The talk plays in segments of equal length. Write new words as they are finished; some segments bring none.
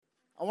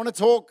I want to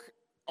talk,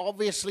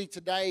 obviously,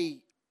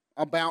 today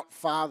about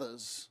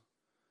fathers.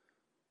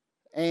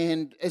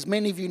 And as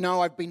many of you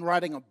know, I've been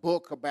writing a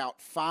book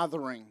about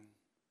fathering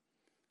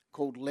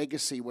called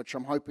Legacy, which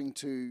I'm hoping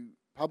to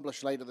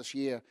publish later this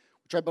year,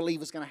 which I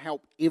believe is going to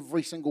help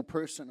every single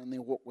person in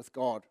their walk with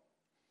God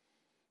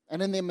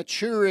and in their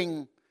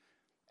maturing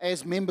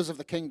as members of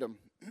the kingdom.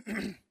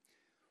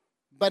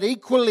 But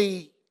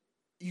equally,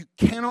 you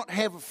cannot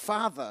have a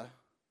father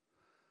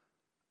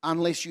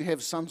unless you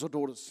have sons or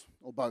daughters,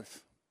 or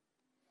both.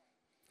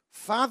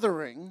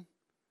 Fathering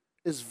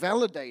is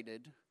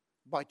validated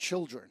by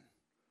children.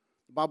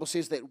 The Bible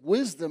says that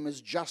wisdom is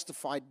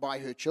justified by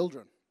her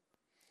children.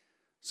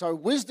 So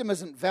wisdom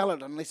isn't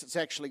valid unless it's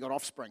actually got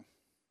offspring.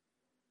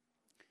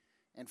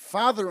 And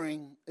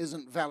fathering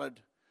isn't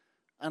valid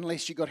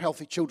unless you've got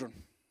healthy children.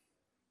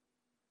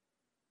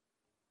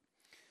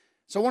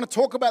 So I want to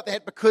talk about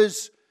that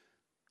because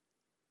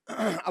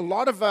a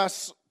lot of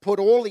us put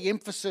all the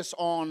emphasis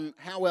on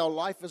how our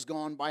life has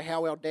gone by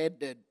how our dad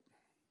did.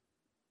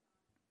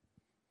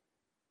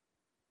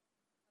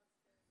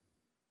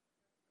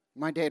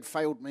 My dad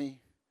failed me.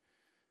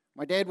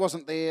 My dad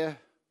wasn't there.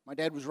 My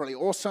dad was really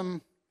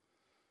awesome.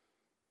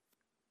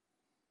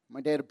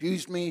 My dad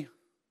abused me.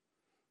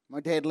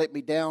 My dad let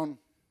me down.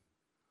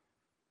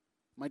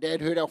 My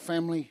dad hurt our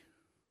family.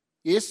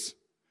 Yes?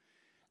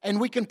 And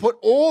we can put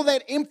all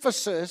that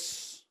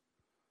emphasis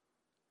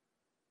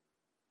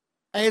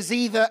as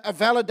either a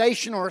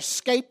validation or a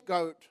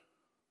scapegoat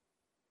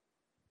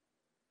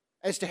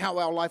as to how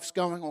our life's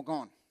going or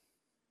gone.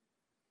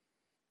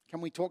 Can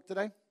we talk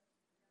today?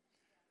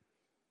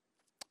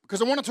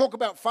 Because I want to talk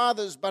about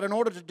fathers, but in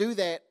order to do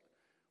that,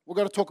 we've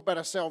got to talk about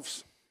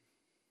ourselves.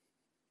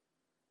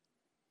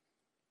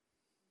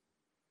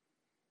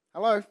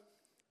 Hello?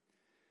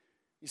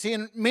 You see,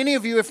 and many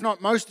of you, if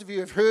not most of you,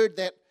 have heard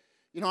that,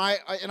 and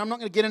I'm not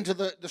going to get into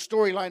the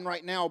storyline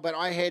right now, but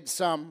I had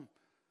some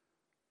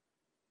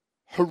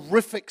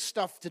horrific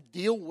stuff to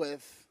deal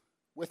with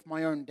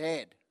my own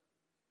dad.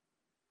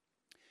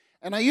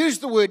 And I use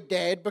the word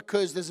dad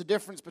because there's a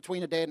difference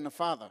between a dad and a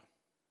father.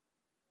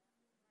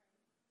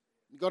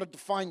 You've got to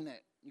define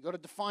that. You've got to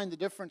define the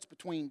difference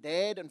between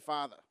dad and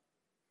father.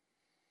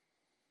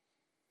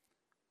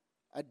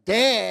 A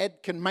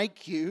dad can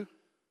make you,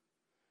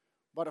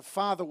 but a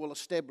father will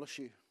establish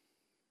you.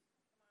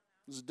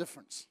 There's a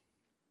difference.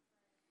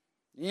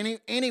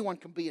 Anyone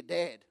can be a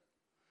dad.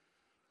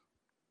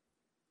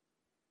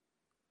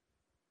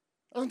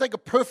 It doesn't take a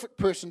perfect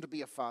person to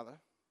be a father,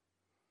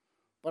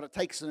 but it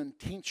takes an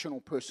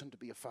intentional person to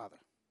be a father.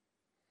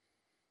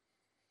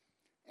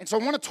 And so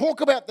I want to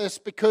talk about this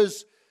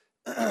because,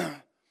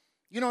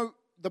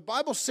 the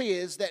Bible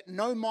says that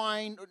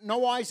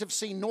no eyes have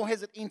seen, nor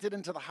has it entered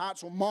into the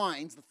hearts or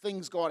minds the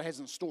things God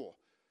has in store.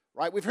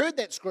 Right? We've heard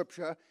that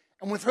scripture,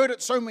 and we've heard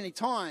it so many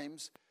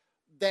times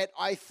that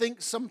I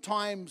think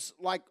sometimes,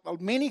 like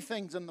many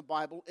things in the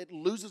Bible, it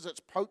loses its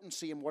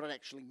potency in what it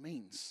actually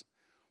means.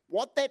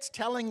 What that's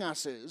telling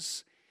us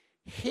is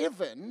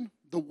heaven,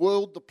 the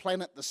world, the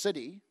planet, the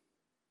city,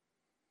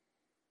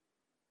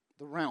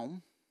 the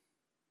realm,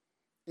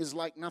 is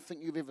like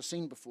nothing you've ever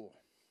seen before.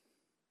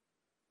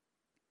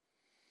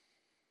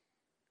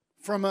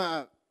 From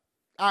an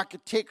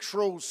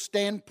architectural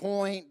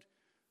standpoint,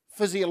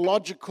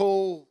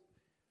 physiological,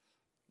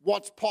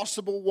 what's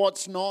possible,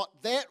 what's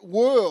not, that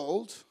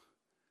world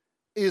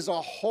is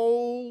a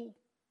whole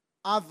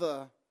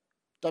other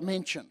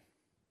dimension,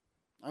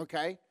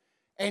 okay?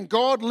 And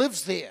God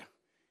lives there.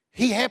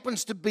 He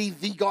happens to be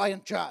the guy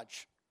in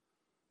charge.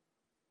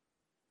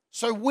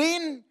 So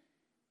when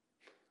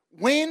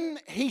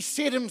he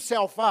set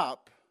himself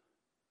up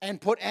and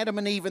put Adam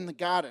and Eve in the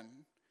garden,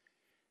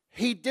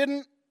 he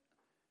didn't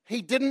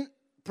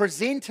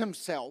present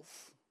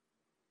himself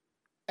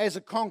as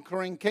a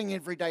conquering king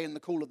every day in the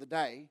cool of the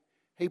day.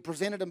 He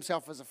presented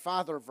himself as a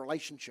father of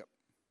relationship.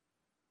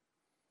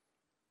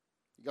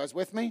 You guys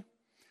with me?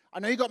 I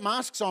know you got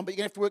masks on, but you're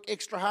going to have to work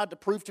extra hard to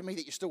prove to me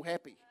that you're still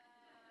happy.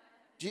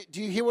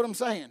 Do you hear what I'm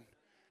saying?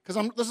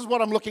 Because this is what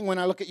I'm looking when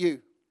I look at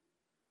you.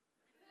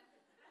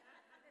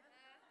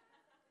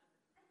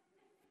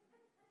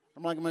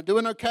 I'm like, am I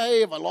doing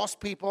okay? Have I lost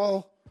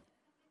people?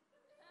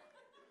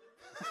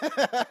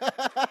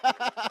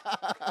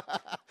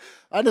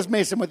 I'm just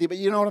messing with you, but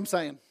you know what I'm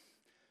saying.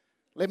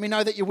 Let me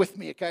know that you're with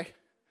me, okay?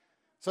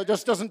 So it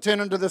just doesn't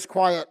turn into this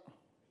quiet.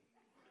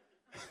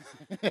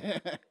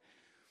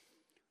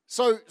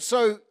 So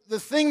the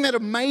thing that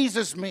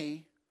amazes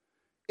me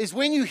is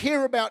when you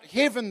hear about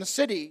heaven, the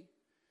city,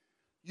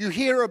 you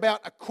hear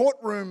about a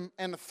courtroom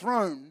and a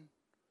throne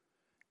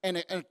and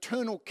an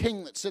eternal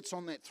king that sits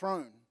on that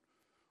throne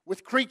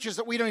with creatures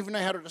that we don't even know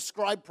how to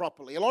describe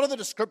properly. A lot of the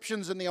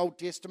descriptions in the Old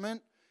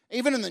Testament,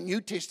 even in the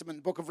New Testament,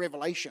 the book of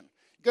Revelation,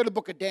 you go to the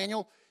book of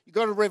Daniel, you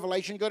go to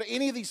Revelation, you go to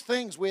any of these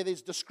things where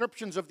there's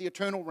descriptions of the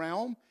eternal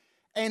realm,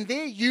 and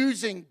they're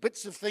using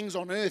bits of things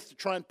on earth to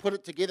try and put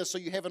it together so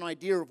you have an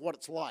idea of what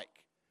it's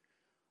like.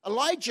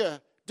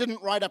 Elijah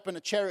didn't ride up in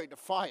a chariot of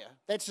fire.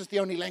 That's just the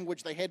only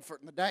language they had for it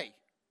in the day.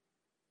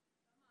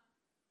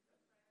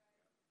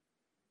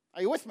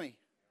 Are you with me?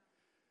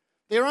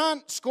 There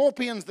aren't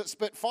scorpions that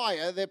spit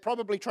fire. They're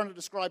probably trying to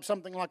describe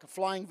something like a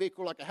flying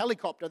vehicle, like a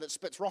helicopter that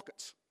spits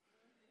rockets.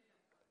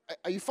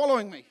 Are you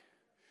following me?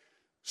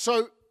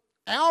 So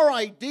our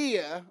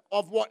idea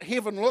of what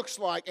heaven looks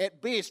like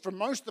at best for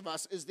most of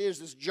us is there's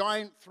this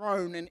giant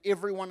throne and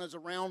everyone is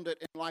around it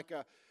in like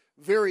a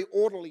very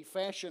orderly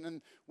fashion.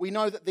 And we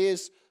know that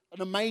there's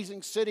an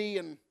amazing city,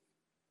 and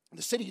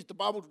the city the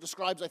Bible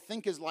describes, I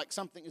think, is like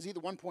something, is either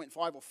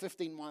 1.5 or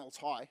 15 miles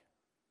high.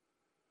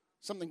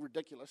 Something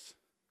ridiculous.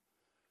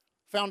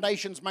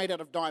 Foundations made out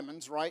of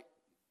diamonds, right?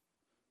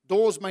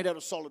 Doors made out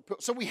of solid pearl.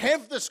 So we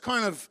have this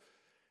kind of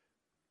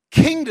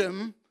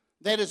kingdom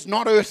that is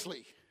not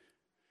earthly.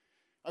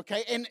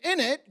 Okay, and in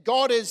it,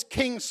 God is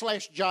king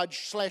slash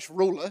judge slash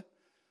ruler,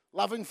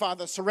 loving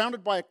Father,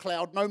 surrounded by a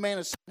cloud. No man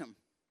has seen him.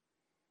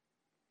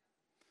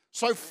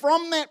 So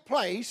from that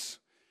place,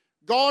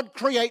 God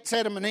creates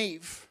Adam and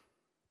Eve.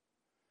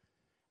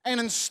 And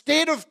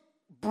instead of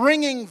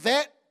bringing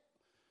that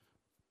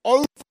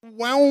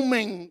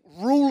overwhelming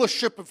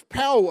rulership of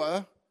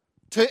power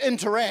to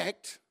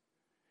interact,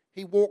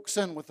 he walks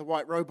in with the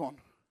white robe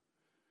on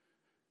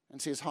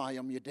and says, "Hi,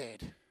 I'm your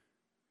dad.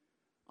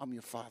 I'm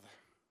your father."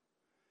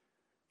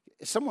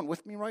 Is someone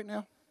with me right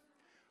now?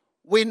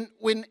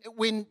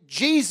 When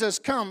Jesus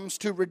comes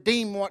to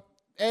redeem what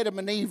Adam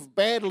and Eve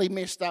badly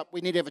messed up,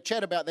 we need to have a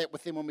chat about that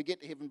with them when we get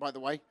to heaven, by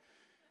the way.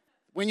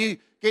 When you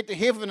get to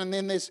heaven and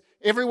then there's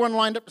everyone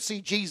lined up to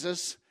see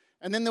Jesus,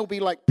 and then there'll be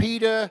like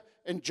Peter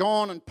and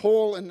John and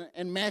Paul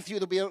and Matthew.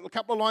 There'll be a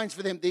couple of lines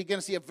for them. They're going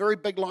to see a very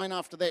big line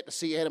after that to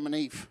see Adam and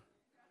Eve.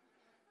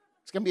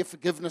 It's going to be a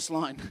forgiveness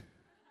line.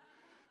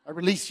 I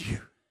release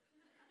you.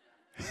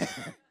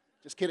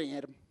 Just kidding,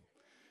 Adam.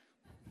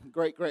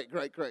 Great.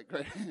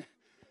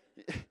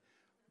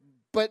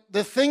 But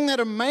the thing that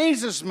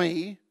amazes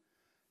me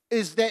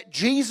is that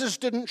Jesus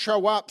didn't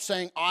show up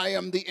saying, "I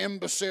am the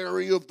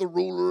emissary of the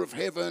ruler of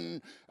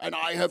heaven, and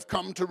I have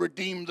come to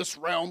redeem this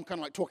realm," kind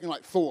of like talking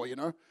like Thor, you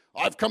know.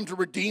 "I've come to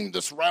redeem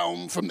this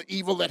realm from the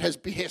evil that has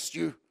beheaded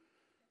you."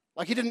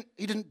 Like he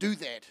didn't do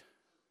that.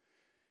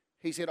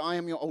 He said, "I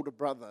am your older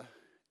brother,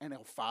 and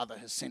our Father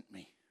has sent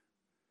me."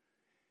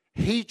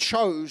 He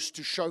chose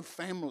to show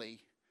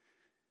family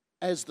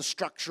as the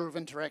structure of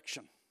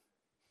interaction.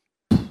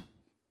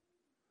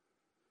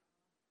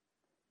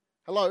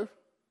 Hello?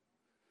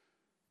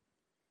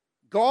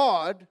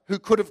 God, who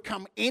could have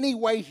come any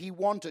way he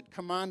wanted,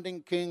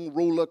 commanding king,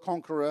 ruler,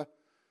 conqueror,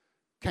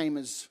 came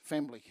as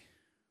family.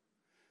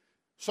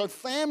 So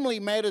family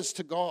matters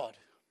to God.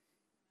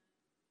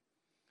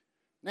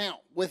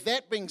 Now, with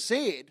that being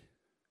said,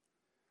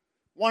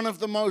 one of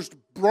the most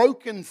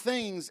broken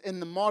things in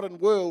the modern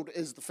world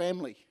is the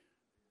family.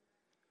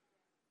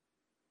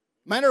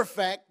 Matter of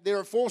fact, there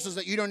are forces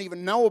that you don't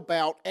even know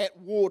about at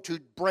war to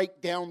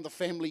break down the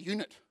family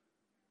unit.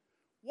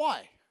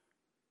 Why?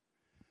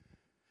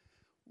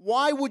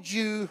 Why would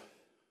you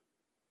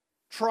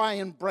try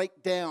and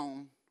break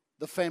down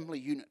the family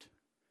unit?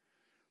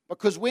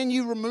 Because when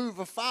you remove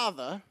a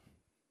father,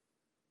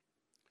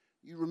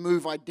 you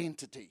remove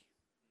identity.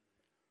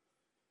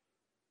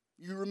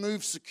 You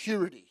remove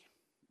security.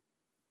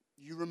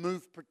 You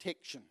remove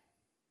protection.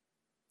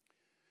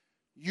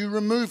 You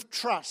remove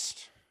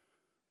trust.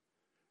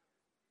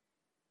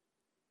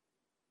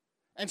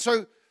 And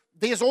so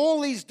there's all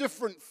these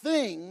different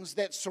things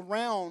that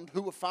surround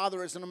who a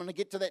father is, and I'm going to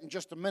get to that in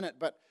just a minute,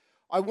 but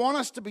I want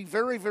us to be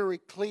very, very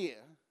clear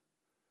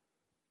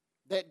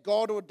that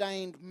God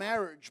ordained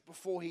marriage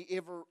before he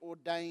ever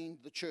ordained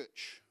the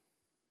church.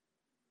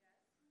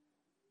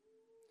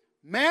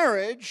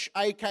 Marriage,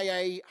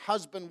 aka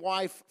husband,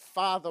 wife,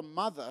 father,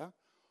 mother,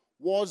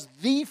 was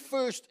the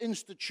first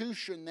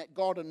institution that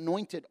God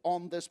anointed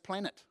on this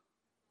planet.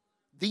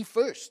 The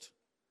first.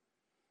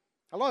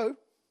 Hello?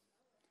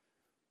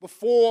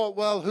 Before,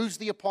 well, who's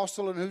the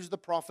apostle and who's the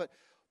prophet?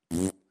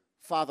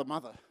 Father,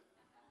 mother.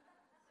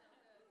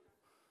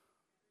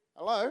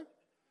 Hello?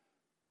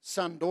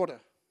 Son,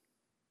 daughter.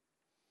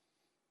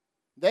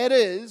 That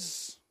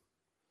is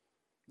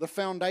the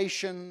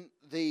foundation,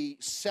 the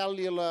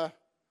cellular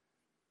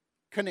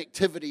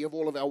connectivity of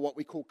all of our what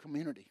we call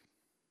community.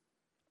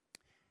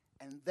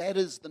 And that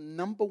is the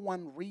number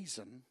one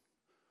reason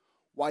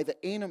why the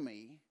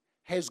enemy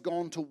has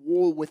gone to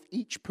war with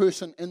each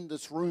person in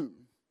this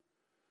room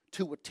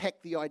to attack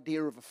the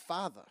idea of a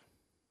father.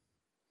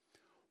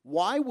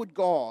 Why would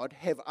God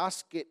have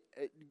us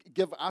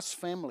give us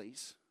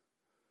families,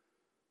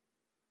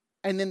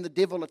 and then the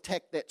devil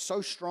attack that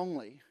so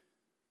strongly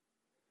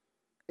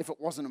if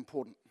it wasn't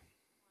important?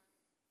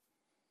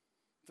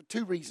 For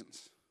two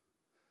reasons.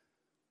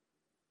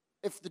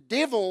 If the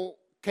devil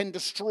can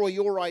destroy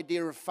your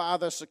idea of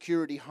father,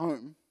 security,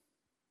 home,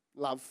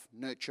 love,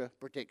 nurture,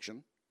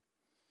 protection,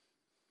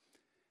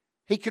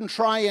 he can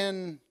try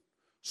and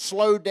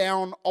slow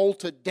down,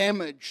 alter,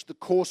 damage the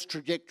course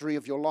trajectory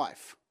of your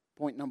life.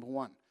 Point number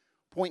one.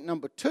 Point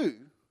number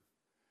two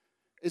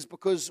is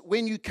because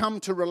when you come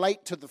to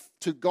relate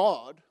to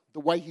God, the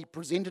way he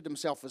presented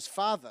himself as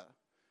Father,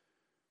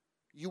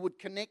 you would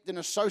connect and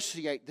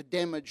associate the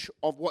damage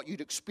of what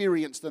you'd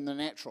experienced in the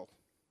natural.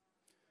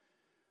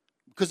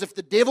 Because if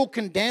the devil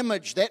can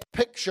damage that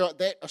picture,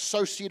 that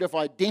associative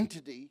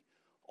identity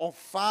of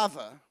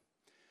father,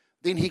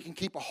 then he can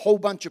keep a whole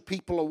bunch of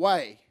people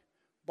away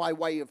by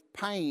way of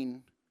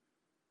pain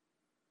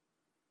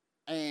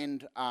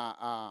and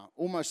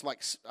almost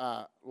like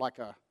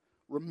a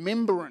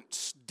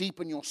remembrance deep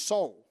in your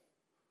soul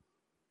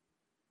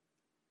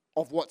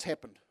of what's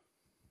happened.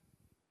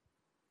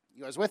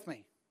 You guys with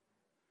me?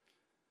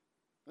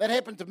 That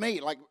happened to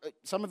me. Like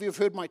some of you have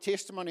heard my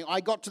testimony.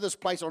 I got to this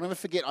place, I'll never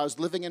forget, I was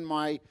living in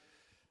I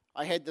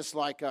had this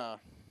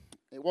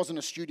it wasn't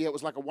a studio, it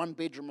was like a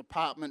one-bedroom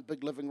apartment,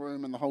 big living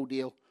room and the whole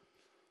deal.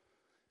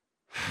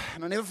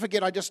 And I'll never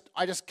forget, I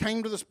just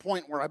came to this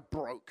point where I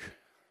broke.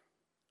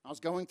 I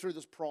was going through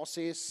this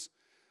process,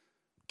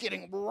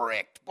 getting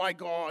wrecked by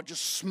God,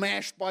 just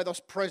smashed by this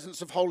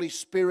presence of Holy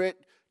Spirit,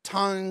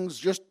 tongues,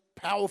 just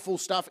powerful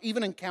stuff,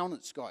 even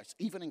encounters, guys,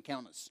 even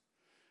encounters,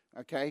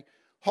 okay?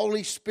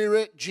 Holy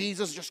Spirit,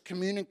 Jesus, just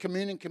communing.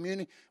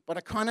 But I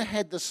kind of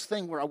had this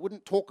thing where I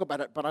wouldn't talk about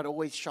it, but I'd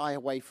always shy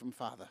away from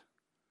Father.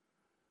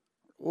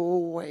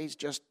 Always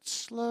just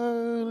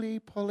slowly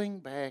pulling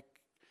back.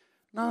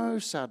 No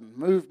sudden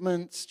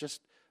movements,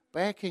 just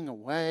backing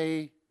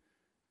away.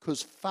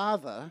 Because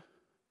Father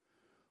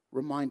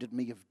reminded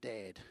me of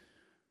Dad.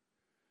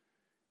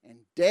 And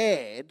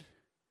Dad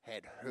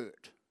had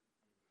hurt.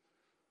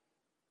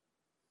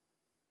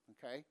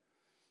 Okay?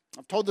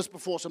 I've told this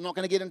before, so I'm not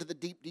going to get into the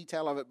deep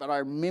detail of it, but I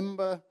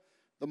remember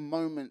the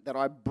moment that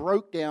I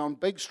broke down,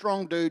 big,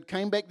 strong dude,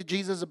 came back to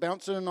Jesus, a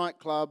bouncer in a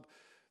nightclub,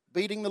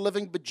 beating the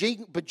living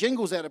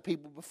bejingles out of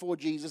people before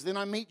Jesus. Then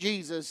I meet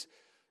Jesus,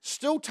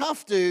 still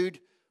tough dude,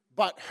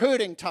 but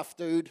hurting tough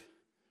dude,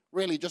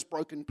 really just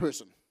broken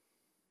person,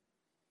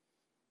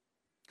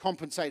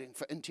 compensating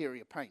for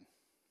interior pain.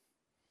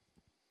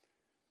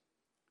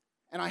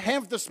 And I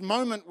have this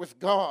moment with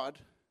God,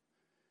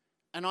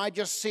 and I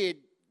just said,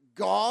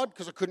 God,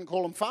 because I couldn't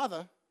call him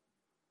Father.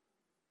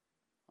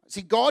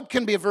 See, God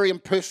can be a very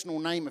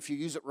impersonal name if you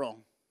use it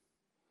wrong.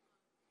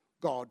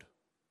 God.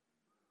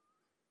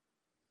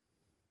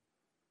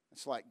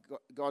 It's like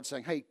God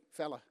saying, hey,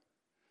 fella.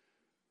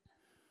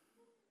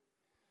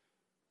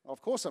 Well,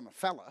 of course I'm a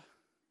fella.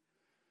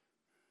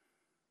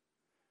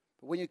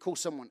 But when you call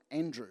someone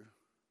Andrew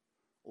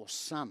or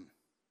son,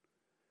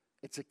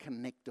 it's a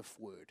connective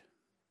word.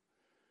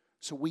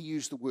 So we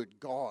use the word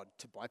God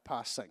to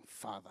bypass saying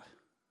Father,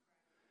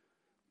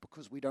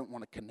 because we don't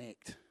want to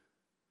connect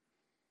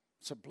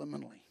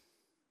subliminally.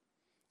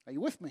 Are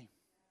you with me?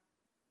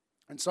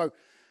 And so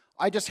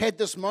I just had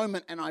this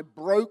moment and I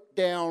broke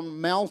down,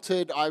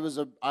 melted. I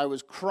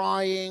was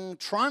crying,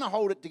 trying to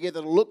hold it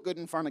together to look good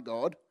in front of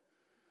God,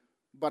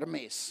 but a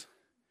mess.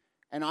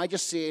 And I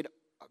just said,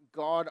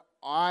 God,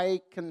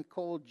 I can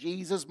call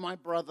Jesus my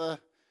brother.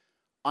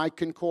 I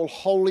can call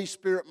Holy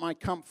Spirit my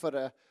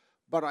comforter,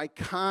 but I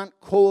can't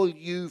call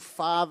you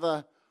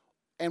Father.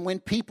 And when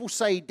people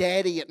say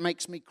daddy, it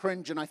makes me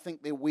cringe and I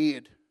think they're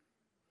weird.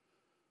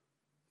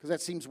 Because that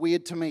seems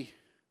weird to me.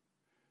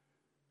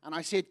 And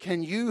I said,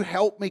 can you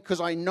help me? Because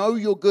I know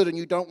you're good and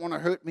you don't want to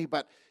hurt me,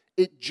 but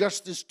it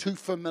just is too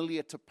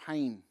familiar to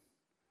pain.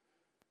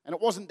 And it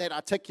wasn't that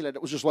articulate.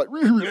 It was just like,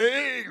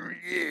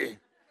 it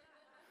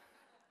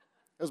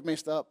was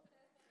messed up.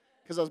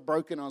 Because I was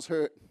broken, I was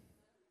hurt.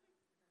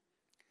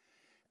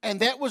 And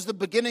that was the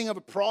beginning of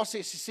a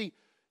process. You see,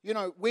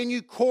 when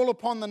you call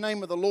upon the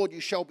name of the Lord, you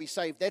shall be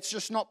saved. That's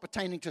just not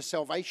pertaining to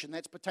salvation.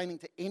 That's pertaining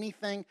to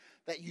anything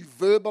that you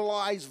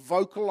vocalize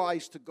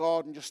to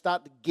God and just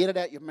start to get it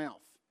out your mouth.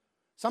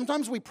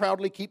 Sometimes we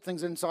proudly keep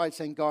things inside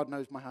saying, God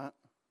knows my heart.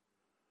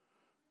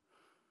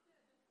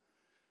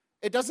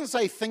 It doesn't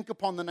say think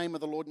upon the name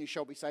of the Lord and you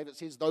shall be saved. It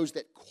says those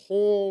that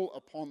call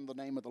upon the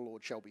name of the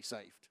Lord shall be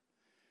saved.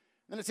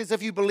 And it says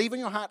if you believe in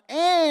your heart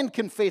and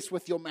confess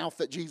with your mouth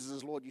that Jesus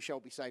is Lord, you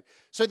shall be saved.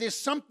 So there's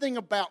something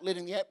about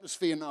letting the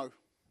atmosphere know.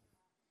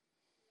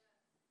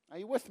 Are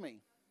you with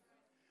me?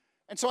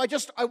 And so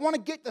I want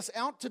to get this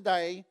out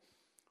today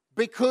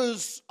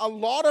because a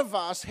lot of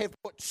us have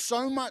put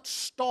so much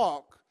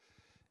stock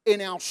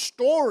in our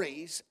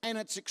stories and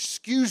it's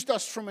excused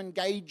us from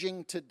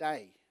engaging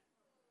today.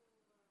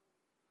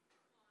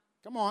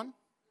 Come on.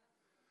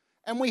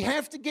 And we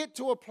have to get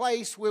to a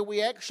place where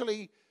we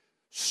actually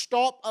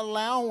stop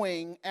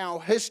allowing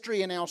our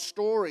history and our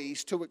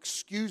stories to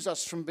excuse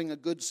us from being a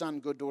good son,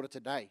 good daughter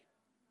today.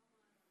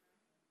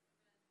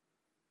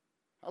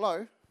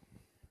 Hello?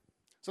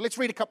 So let's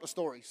read a couple of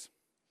stories.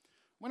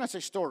 When I say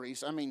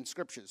stories, I mean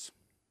scriptures.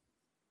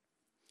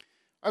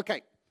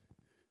 Okay.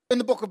 In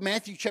the book of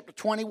Matthew chapter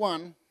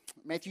 21,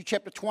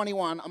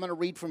 I'm going to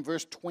read from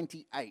verse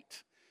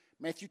 28.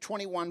 Matthew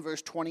 21,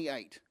 verse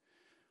 28.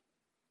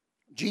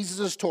 Jesus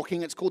is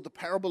talking. It's called the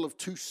parable of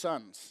two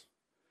sons.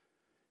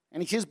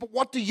 And he says, but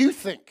what do you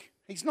think?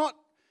 He's not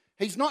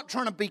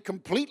trying to be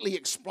completely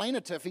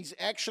explanative. He's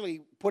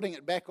actually putting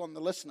it back on the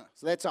listener.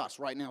 So that's us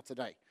right now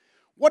today.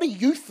 What do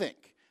you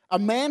think? A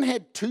man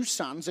had two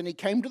sons, and he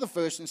came to the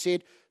first and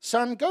said,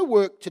 son, go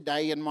work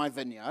today in my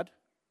vineyard.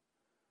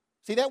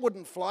 See, that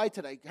wouldn't fly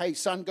today. Hey,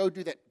 son, go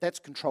do that. That's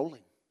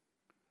controlling.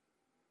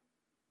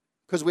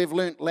 Because we've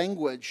learnt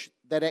language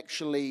that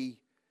actually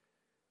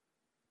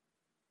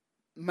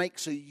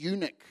makes a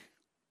eunuch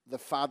the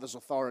father's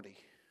authority.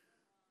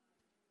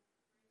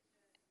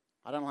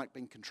 I don't like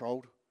being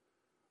controlled.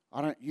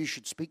 You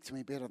should speak to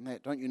me better than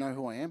that. Don't you know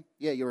who I am?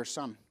 Yeah, you're a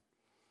son.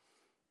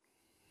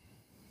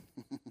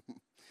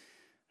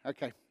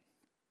 Okay.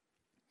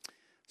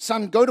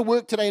 Son, go to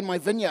work today in my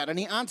vineyard. And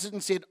he answered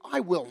and said, I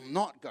will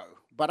not go.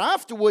 But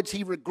afterwards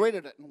he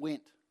regretted it and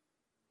went.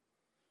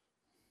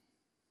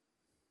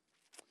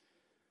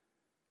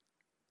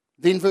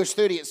 Then verse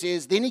 30 it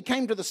says, then he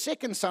came to the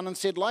second son and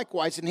said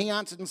likewise. And he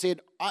answered and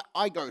said,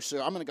 I go, sir.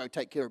 I'm going to go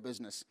take care of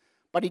business.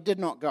 But he did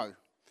not go.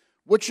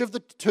 Which of the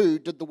two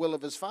did the will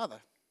of his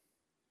father?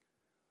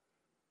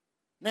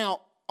 Now,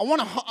 I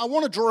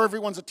want to draw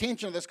everyone's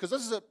attention to this because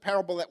this is a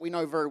parable that we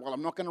know very well.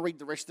 I'm not going to read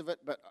the rest of it,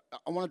 but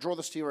I want to draw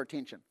this to your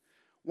attention.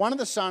 One of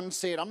the sons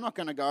said, I'm not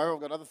going to go.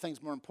 I've got other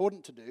things more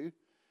important to do.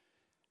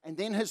 And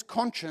then his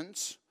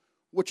conscience,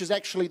 which is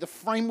actually the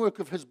framework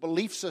of his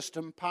belief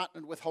system,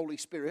 partnered with Holy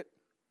Spirit,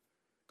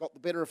 got the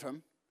better of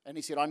him. And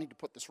he said, I need to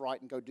put this right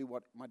and go do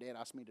what my dad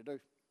asked me to do.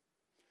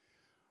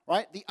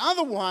 Right? The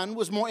other one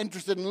was more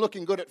interested in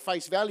looking good at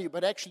face value,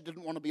 but actually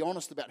didn't want to be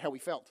honest about how he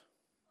felt.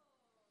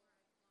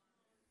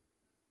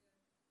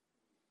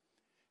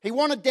 He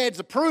wanted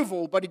dad's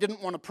approval, but he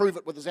didn't want to prove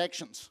it with his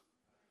actions.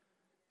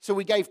 So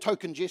he gave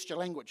token gesture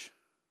language.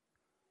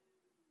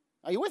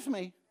 Are you with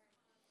me?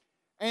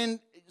 And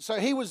so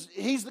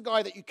he's the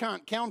guy that you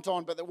can't count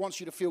on, but that wants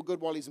you to feel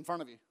good while he's in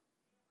front of you.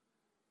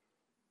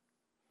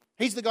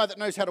 He's the guy that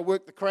knows how to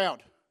work the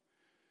crowd.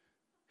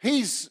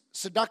 He's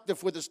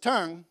seductive with his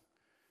tongue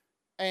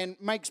and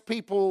makes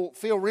people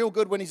feel real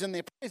good when he's in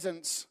their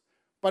presence,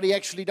 but he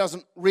actually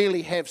doesn't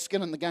really have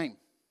skin in the game.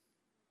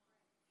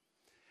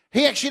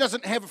 He actually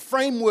doesn't have a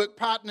framework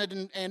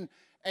partnered and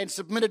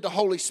submitted to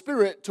Holy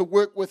Spirit to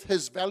work with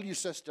his value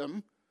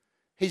system.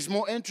 He's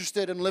more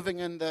interested in living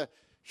in the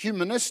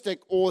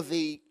humanistic or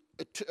the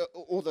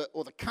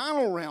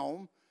carnal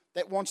realm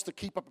that wants to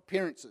keep up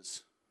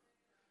appearances.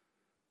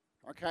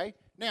 Okay?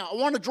 Now, I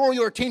want to draw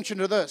your attention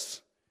to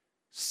this.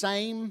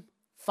 Same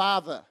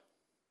father.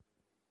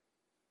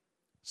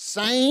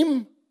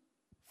 Same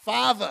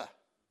father.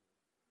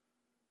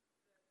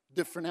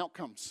 Different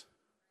outcomes.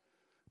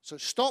 So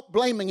stop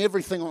blaming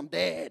everything on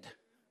dad.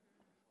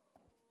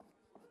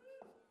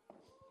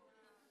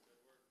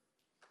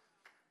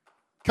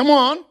 Come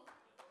on.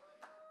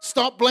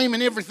 Stop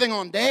blaming everything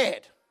on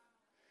dad.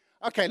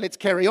 Okay, let's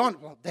carry on.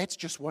 Well, that's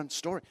just one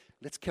story.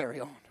 Let's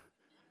carry on.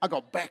 I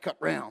got backup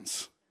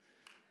rounds.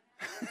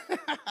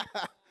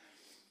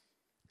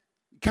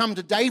 Come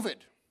to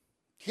David.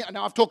 Yeah,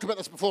 now, I've talked about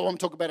this before. I'm going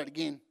to talk about it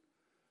again.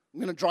 I'm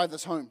going to drive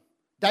this home.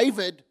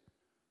 David,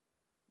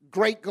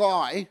 great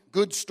guy,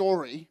 good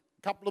story.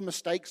 A couple of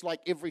mistakes like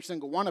every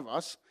single one of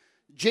us.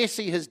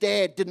 Jesse, his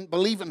dad, didn't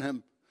believe in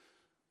him.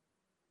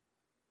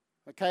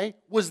 Okay?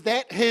 Was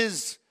that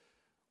his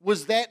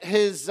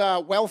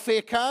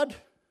welfare card?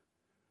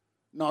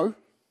 No.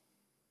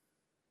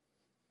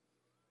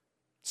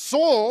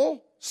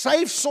 Saul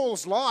saves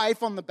Saul's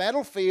life on the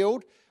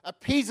battlefield,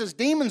 appeases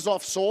demons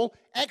off Saul,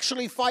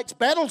 actually fights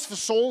battles for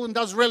Saul and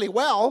does really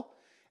well,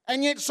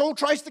 and yet Saul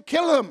tries to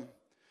kill him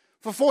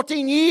for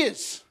 14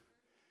 years.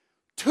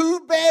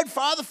 Two bad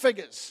father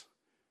figures.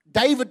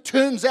 David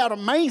turns out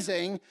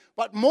amazing,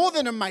 but more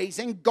than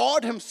amazing,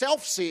 God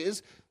himself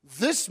says,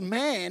 this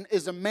man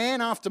is a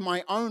man after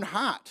my own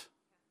heart.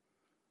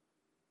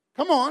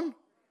 Come on.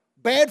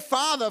 Bad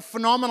father,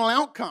 phenomenal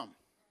outcome.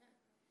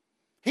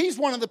 He's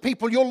one of the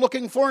people you're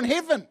looking for in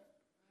heaven.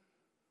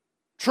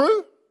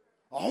 True?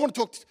 I want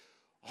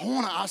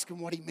to ask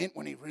him what he meant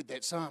when he read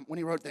that psalm, when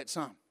he wrote that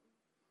psalm.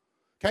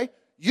 Okay?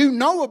 You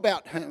know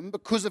about him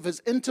because of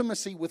his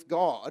intimacy with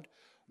God,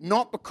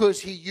 not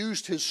because he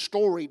used his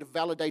story to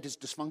validate his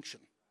dysfunction.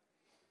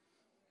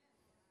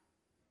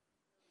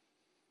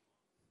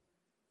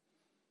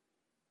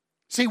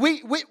 See,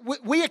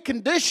 we are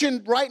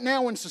conditioned right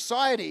now in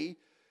society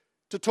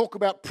to talk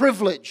about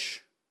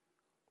privilege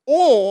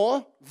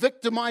or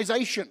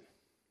victimization.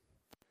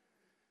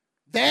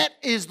 That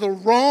is the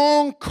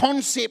wrong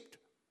concept,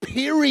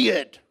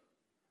 period.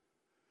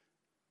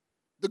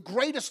 The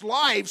greatest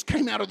lives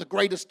came out of the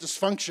greatest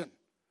dysfunction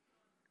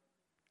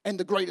and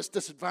the greatest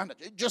disadvantage.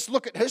 Just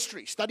look at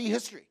history, study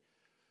history.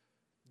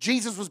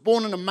 Jesus was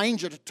born in a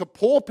manger to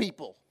poor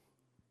people.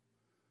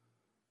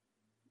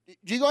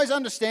 Do you guys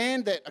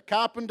understand that a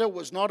carpenter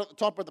was not at the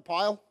top of the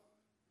pile?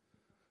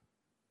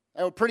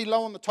 They were pretty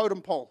low on the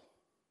totem pole.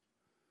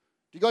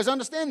 Do you guys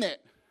understand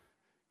that?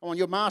 Come on,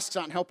 your masks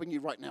aren't helping you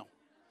right now.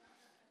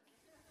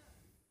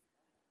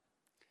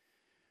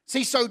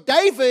 See, so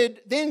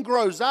David then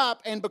grows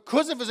up, and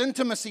because of his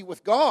intimacy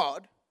with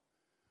God,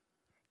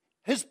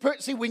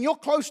 when you're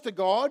close to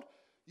God,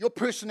 your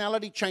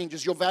personality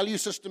changes, your value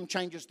system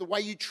changes, the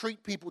way you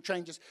treat people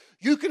changes.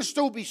 You can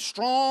still be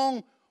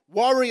strong,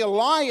 warrior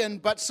lion,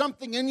 but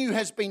something in you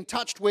has been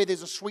touched where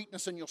there's a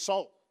sweetness in your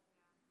soul.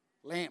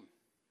 Lamb.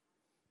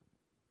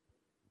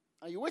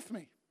 Are you with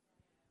me?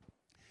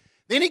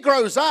 Then he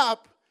grows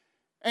up,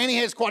 and he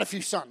has quite a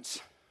few sons.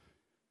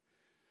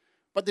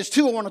 But there's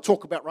two I want to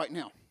talk about right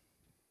now.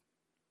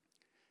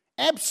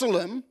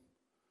 Absalom,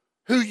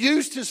 who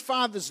used his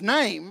father's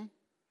name,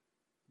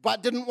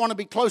 but didn't want to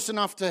be close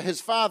enough to his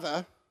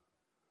father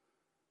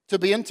to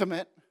be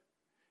intimate.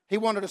 He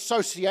wanted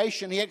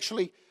association. He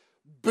actually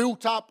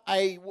built up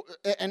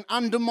an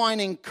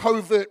undermining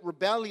covert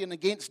rebellion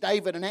against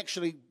David and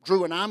actually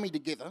drew an army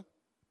together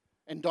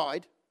and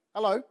died.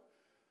 Hello?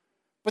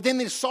 But then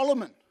there's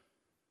Solomon.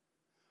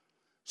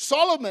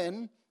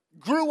 Solomon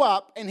grew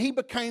up and he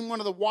became one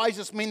of the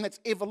wisest men that's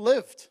ever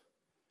lived.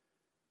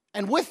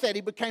 And with that,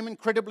 he became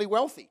incredibly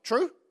wealthy.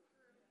 True?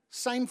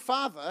 Same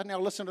father. Now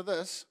listen to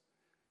this.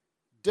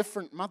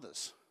 Different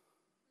mothers.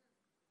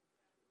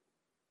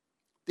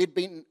 They'd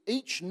been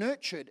each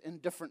nurtured in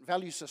different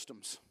value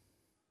systems.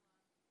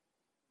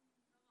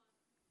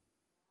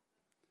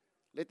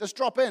 Let this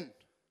drop in.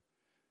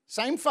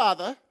 Same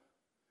father,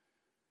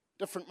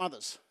 different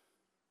mothers.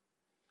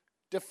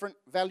 Different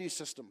value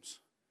systems.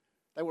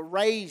 They were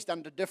raised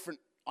under different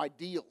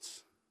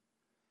ideals.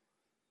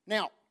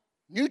 Now,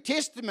 New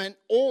Testament,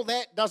 all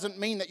that doesn't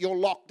mean that you're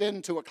locked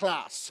into a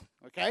class,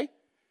 okay?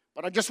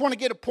 But I just want to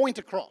get a point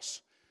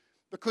across.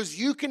 Because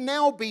you can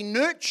now be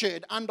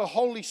nurtured under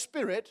Holy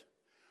Spirit,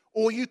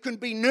 or you can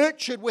be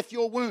nurtured with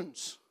your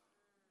wounds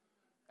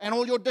and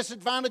all your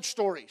disadvantage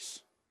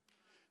stories.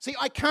 See,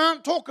 I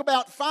can't talk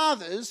about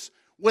fathers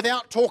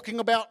without talking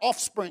about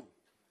offspring.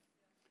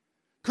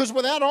 Because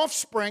without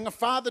offspring, a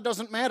father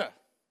doesn't matter.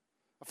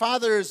 A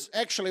father is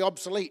actually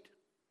obsolete.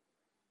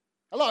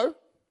 Hello?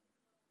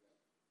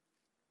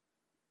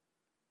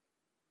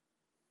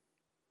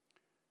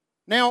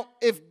 Now,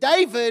 if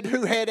David,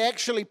 who had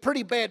actually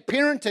pretty bad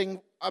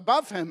parenting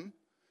above him,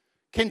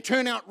 can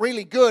turn out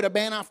really good, a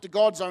man after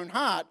God's own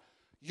heart,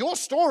 your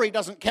story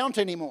doesn't count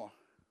anymore.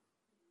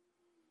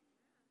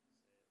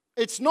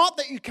 It's not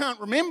that you can't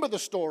remember the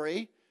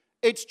story,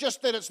 it's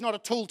just that it's not a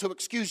tool to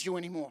excuse you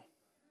anymore.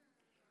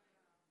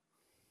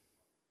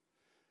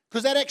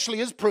 Because that actually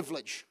is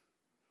privilege.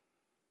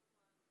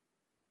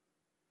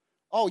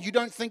 Oh, you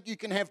don't think you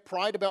can have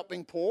pride about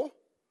being poor?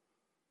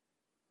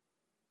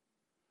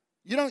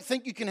 You don't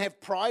think you can have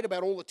pride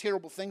about all the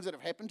terrible things that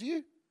have happened to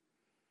you?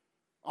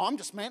 Oh, I'm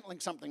dismantling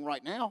something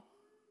right now.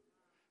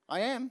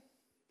 I am.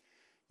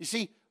 You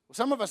see,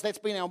 some of us, that's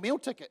been our meal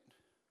ticket.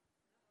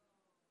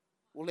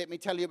 Well, let me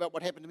tell you about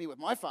what happened to me with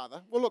my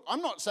father. Well, look,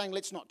 I'm not saying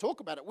let's not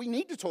talk about it. We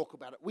need to talk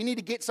about it. We need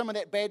to get some of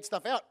that bad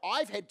stuff out.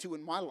 I've had to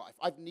in my life.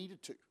 I've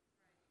needed to.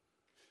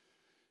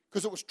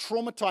 Because it was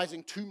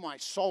traumatizing to my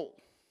soul.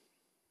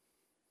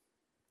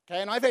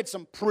 Okay, and I've had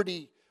some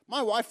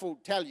my wife will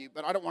tell you,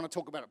 but I don't want to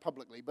talk about it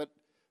publicly, but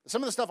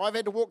some of the stuff I've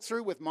had to walk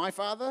through with my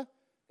father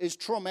is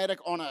traumatic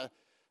on a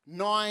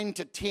 9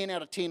 to 10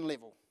 out of 10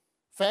 level.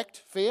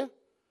 Fact? Fair?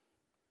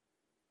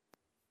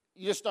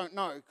 You just don't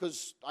know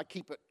because I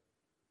keep it.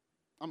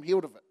 I'm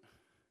healed of it.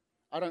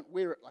 I don't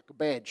wear it like a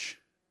badge.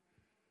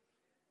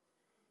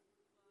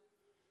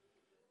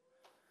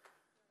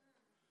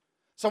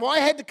 So I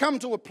had to come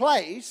to a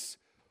place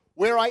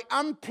where I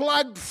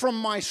unplugged from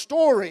my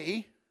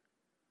story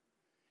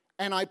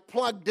and I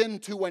plugged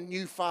into a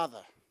new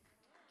father.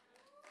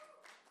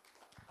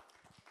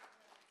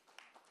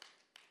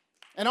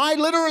 And I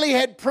literally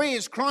had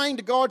prayers crying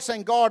to God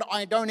saying, God,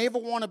 I don't ever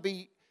want to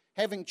be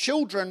having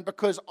children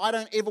because I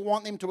don't ever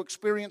want them to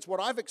experience what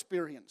I've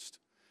experienced.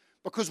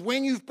 Because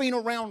when you've been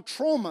around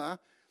trauma,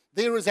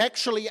 there is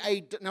actually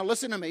now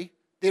listen to me,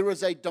 there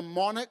is a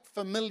demonic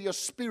familiar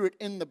spirit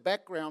in the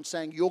background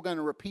saying you're going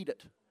to repeat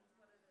it.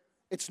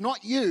 It's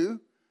not you.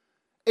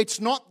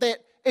 It's not that.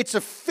 It's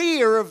a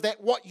fear of that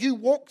what you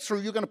walk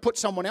through, you're going to put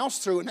someone else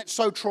through, and that's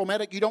so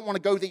traumatic you don't want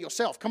to go there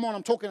yourself. Come on,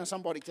 I'm talking to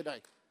somebody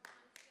today.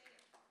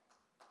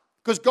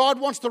 Because God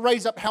wants to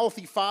raise up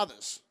healthy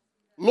fathers.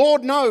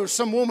 Lord knows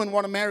some women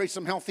want to marry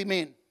some healthy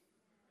men.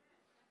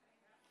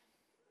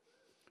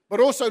 But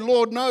also,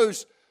 Lord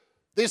knows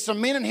there's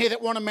some men in here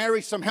that want to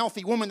marry some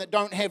healthy women that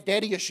don't have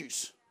daddy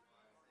issues.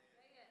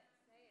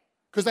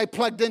 Because they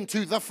plugged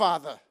into the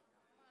father,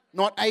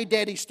 not a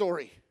daddy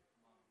story.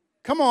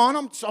 Come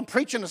on, I'm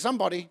preaching to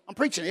somebody. I'm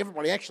preaching to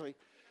everybody, actually.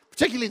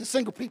 Particularly the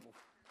single people.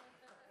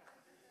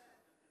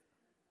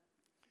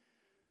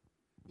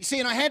 You see,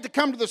 and I had to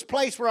come to this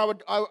place where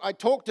I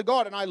talk to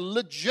God and I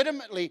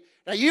legitimately,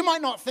 now you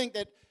might not think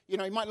that, you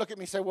might look at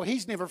me and say, well,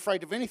 he's never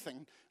afraid of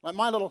anything. Like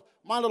my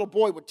little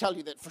boy would tell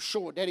you that for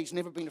sure. Daddy's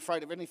never been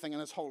afraid of anything in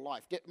his whole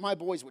life. My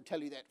boys would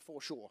tell you that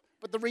for sure.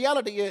 But the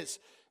reality is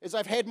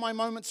I've had my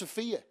moments of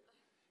fear.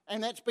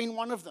 And that's been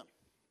one of them.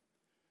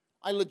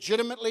 I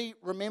legitimately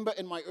remember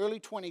in my early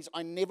 20s,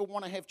 I never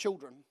want to have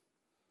children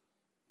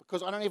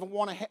because I don't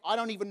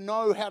even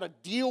know how to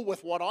deal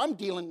with what I'm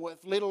dealing with,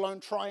 let alone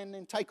try and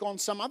then take on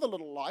some other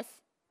little life.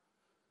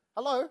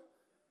 Hello?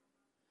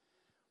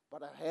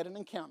 But I had an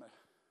encounter.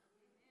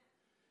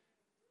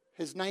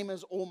 His name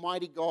is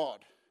Almighty God,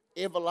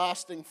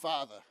 Everlasting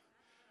Father,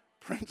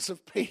 Prince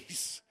of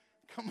Peace.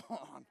 Come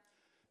on.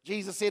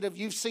 Jesus said, if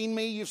you've seen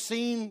me, you've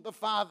seen the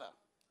Father.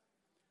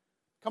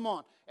 Come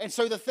on. And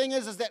so the thing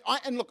is that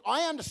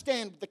I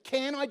understand the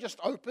can I just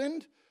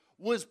opened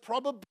was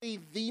probably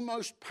the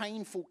most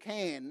painful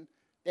can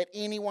that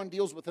anyone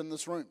deals with in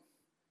this room.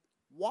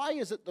 Why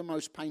is it the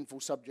most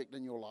painful subject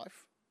in your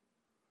life?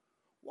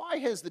 Why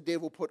has the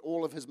devil put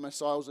all of his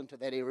missiles into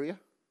that area?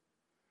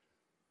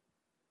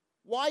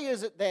 Why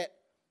is it that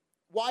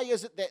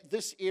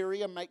this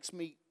area makes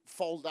me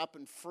fold up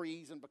and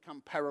freeze and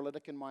become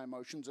paralytic in my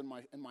emotions and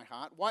in my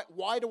heart?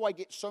 Why do I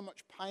get so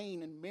much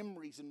pain and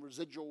memories and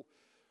residual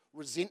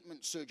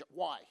resentment surge?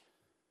 Why?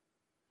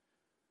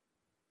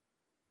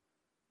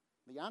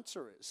 The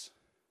answer is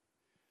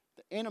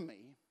the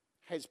enemy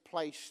has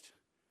placed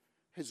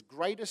his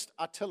greatest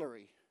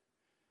artillery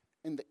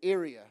in the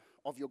area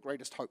of your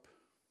greatest hope.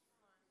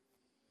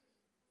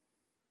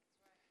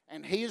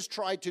 And he has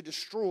tried to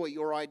destroy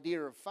your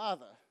idea of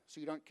Father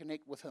so you don't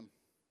connect with him.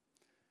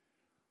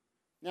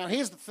 Now,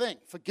 here's the thing.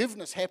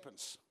 Forgiveness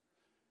happens.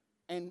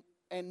 And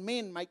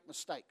men make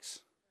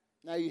mistakes.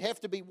 Now, you have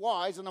to be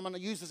wise, and I'm going to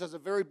use this as a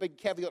very big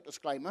caveat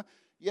disclaimer.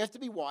 You have to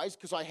be wise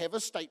because I have a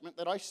statement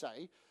that I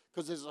say,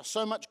 because there's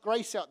so much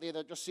grace out there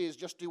that just says,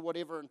 just do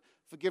whatever and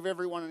forgive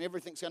everyone and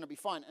everything's going to be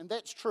fine. And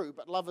that's true,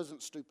 but love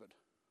isn't stupid.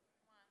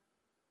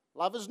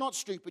 Love is not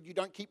stupid. You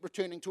don't keep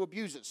returning to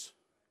abusers.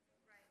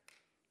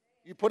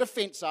 You put a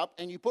fence up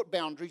and you put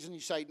boundaries and you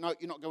say, no,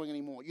 you're not going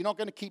anymore. You're not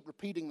going to keep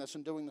repeating this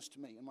and doing this to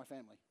me and my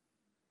family.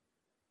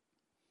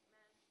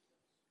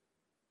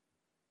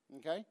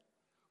 Okay?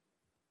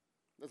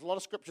 There's a lot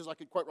of scriptures I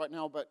could quote right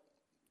now, but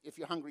if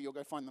you're hungry, you'll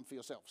go find them for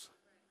yourselves.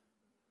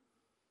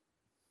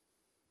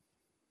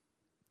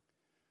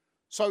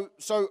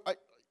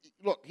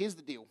 Look, here's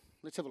the deal.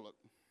 Let's have a look.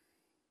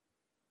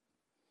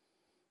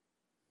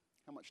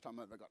 How much time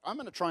have I got? I'm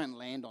going to try and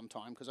land on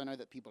time because I know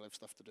that people have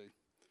stuff to do.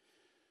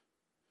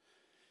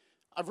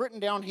 I've written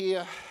down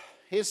here,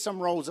 here's some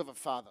roles of a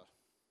father.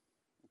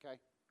 Okay?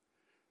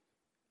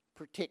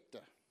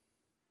 Protector.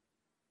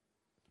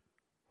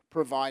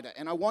 Provider.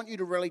 And I want you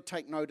to really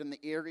take note in the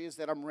areas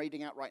that I'm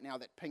reading out right now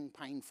that ping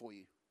pain for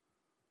you.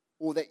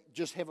 Or that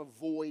just have a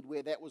void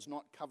where that was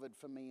not covered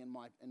for me in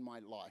my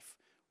life.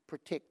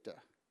 Protector.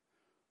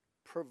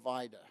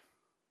 Provider.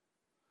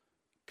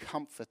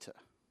 Comforter.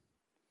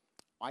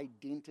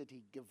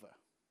 Identity giver.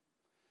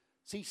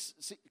 See,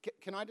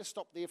 can I just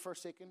stop there for a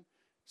second?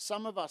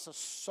 Some of us are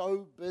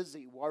so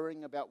busy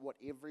worrying about what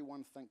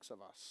everyone thinks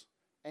of us.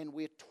 And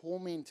we're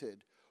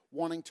tormented,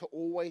 wanting to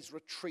always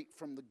retreat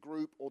from the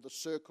group or the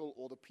circle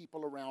or the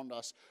people around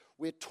us.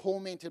 We're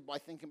tormented by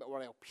thinking about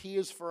what our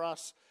peers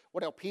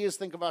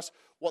think of us,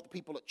 what the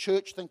people at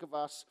church think of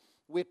us.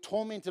 We're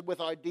tormented with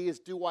ideas,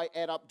 do I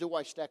add up, do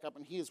I stack up?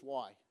 And here's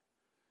why.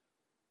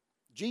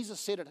 Jesus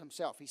said it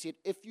himself. He said,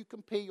 if you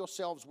compare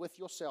yourselves with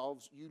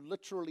yourselves, you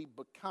literally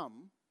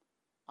become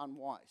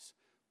unwise.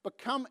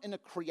 Become in a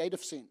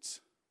creative sense,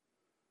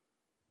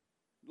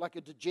 like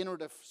a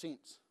degenerative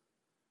sense.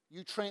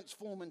 You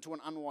transform into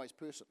an unwise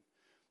person.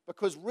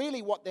 Because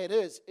really what that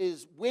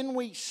is when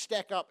we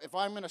stack up, if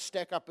I'm going to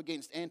stack up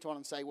against Anton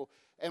and say, well,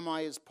 am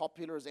I as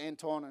popular as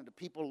Anton, and do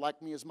people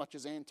like me as much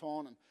as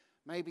Anton, and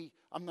maybe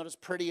I'm not as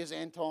pretty as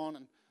Anton,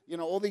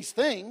 and all these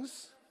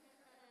things.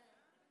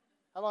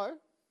 Hello?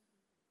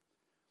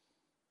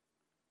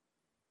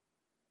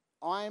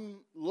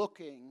 I'm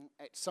looking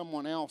at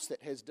someone else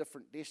that has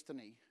different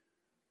destiny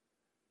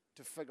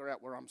to figure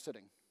out where I'm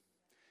sitting.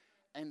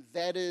 And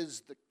that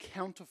is the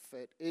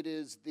counterfeit. It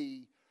is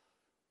the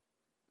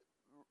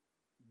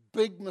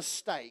big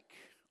mistake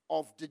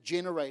of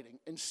degenerating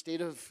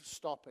instead of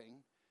stopping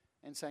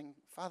and saying,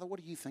 Father,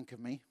 what do you think of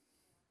me?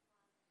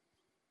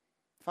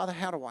 Father,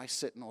 how do I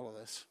sit in all of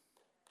this?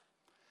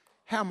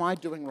 How am I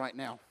doing right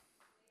now?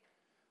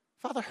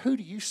 Father, who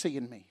do you see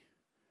in me?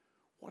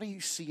 What do you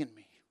see in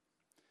me?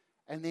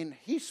 And then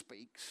he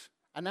speaks,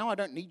 and now I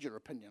don't need your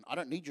opinion. I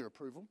don't need your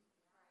approval.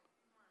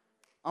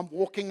 I'm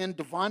walking in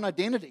divine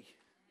identity.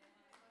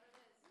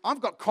 I've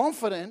got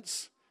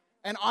confidence,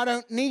 and I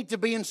don't need to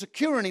be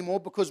insecure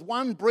anymore because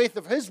one breath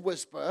of his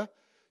whisper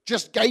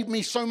just gave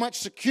me so much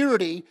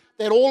security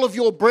that all of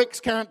your bricks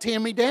can't tear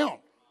me down.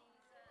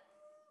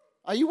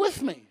 Are you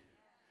with me?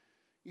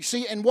 You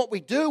see, and what we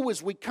do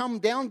is we come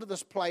down to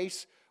this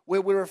place where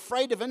we're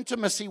afraid of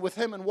intimacy with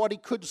him and what he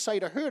could say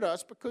to hurt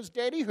us because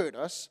Daddy hurt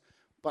us,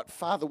 but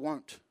Father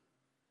won't.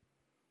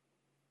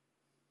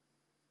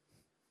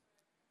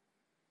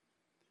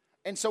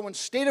 And so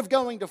instead of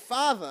going to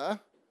Father,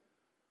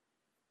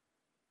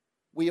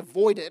 we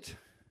avoid it.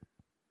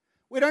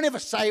 We don't ever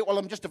say, well,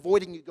 I'm just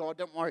avoiding you, God,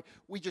 don't worry.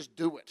 We just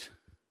do it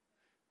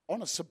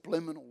on a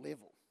subliminal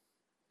level.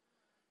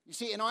 You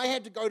see, and I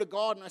had to go to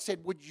God and I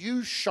said, would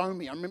you show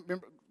me? I remember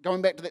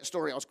going back to that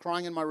story. I was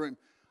crying in my room.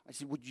 I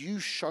said, would you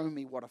show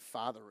me what a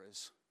father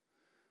is?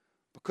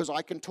 Because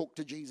I can talk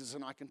to Jesus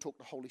and I can talk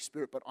to Holy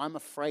Spirit, but I'm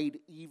afraid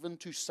even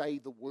to say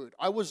the word.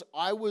 I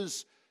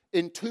was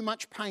in too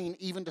much pain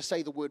even to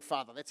say the word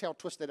Father. That's how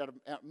twisted,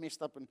 out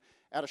messed up, and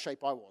out of shape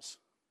I was.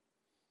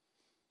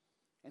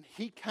 And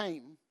he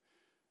came,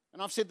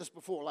 and I've said this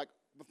before, like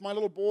with my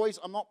little boys,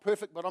 I'm not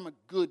perfect, but I'm a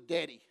good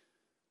daddy.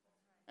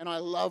 And I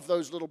love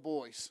those little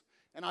boys.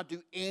 And I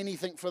do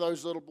anything for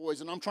those little boys.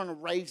 And I'm trying to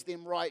raise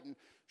them right and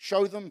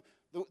show them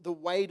the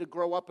way to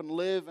grow up and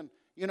live. And,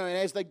 and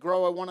as they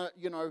grow, I want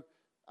to,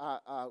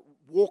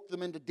 walk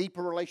them into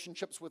deeper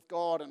relationships with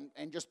God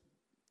and just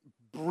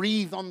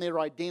breathe on their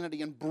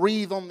identity and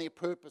breathe on their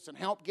purpose and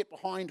help get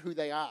behind who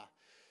they are.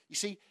 You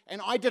see,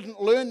 and I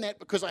didn't learn that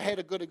because I had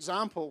a good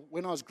example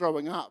when I was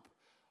growing up.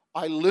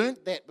 I learned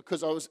that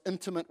because I was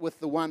intimate with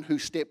the one who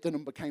stepped in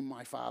and became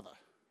my father.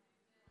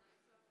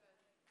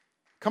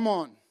 Come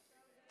on.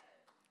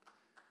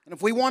 And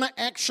if we want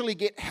to actually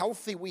get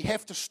healthy, we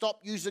have to stop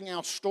using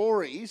our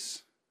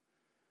stories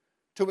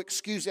to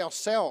excuse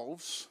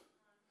ourselves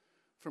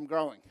from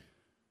growing.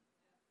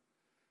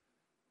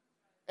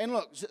 And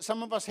look,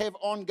 some of us have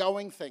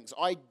ongoing things.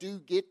 I do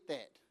get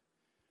that.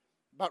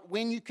 But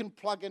when you can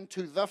plug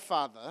into the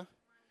Father,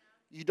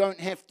 you don't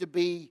have to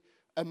be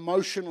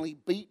emotionally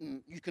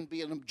beaten. You can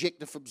be an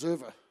objective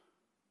observer.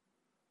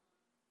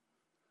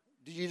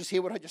 Did you just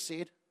hear what I just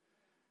said?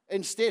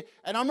 Instead,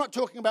 and I'm not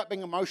talking about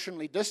being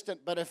emotionally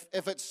distant, but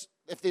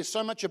if there's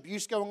so much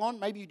abuse going on,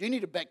 maybe you do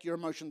need to back your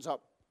emotions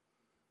up.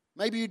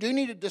 Maybe you do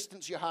need to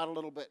distance your heart a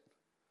little bit.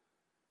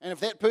 And if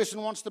that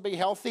person wants to be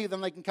healthy, then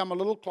they can come a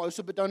little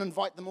closer, but don't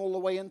invite them all the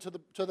way into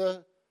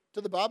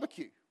the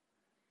barbecue.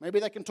 Maybe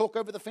they can talk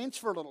over the fence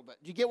for a little bit.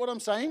 Do you get what I'm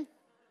saying?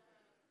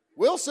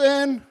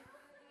 Wilson!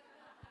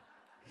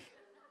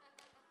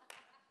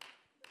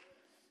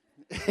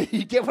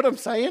 You get what I'm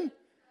saying?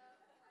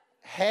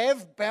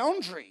 Have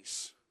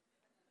boundaries.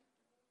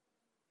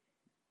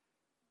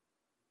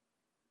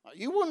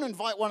 You wouldn't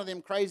invite one of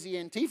them crazy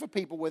Antifa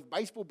people with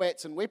baseball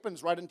bats and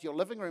weapons right into your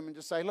living room and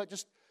just say, look,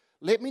 just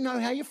let me know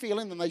how you're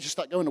feeling. Then they just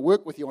start going to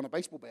work with you on a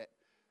baseball bat.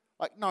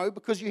 Like, no,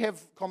 because you have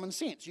common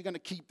sense. You're going to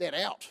keep that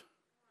out.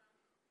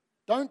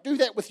 Don't do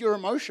that with your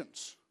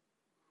emotions.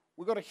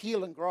 We've got to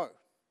heal and grow.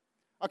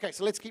 Okay,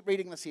 so let's keep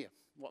reading this here,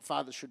 what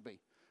fathers should be.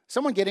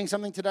 Someone getting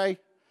something today?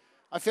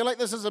 I feel like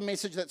this is a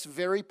message that's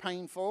very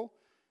painful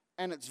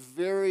and it's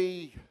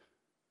very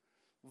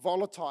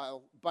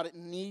volatile, but it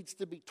needs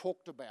to be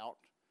talked about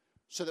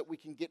so that we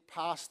can get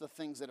past the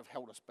things that have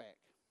held us back.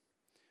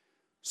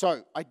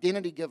 So,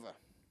 identity giver,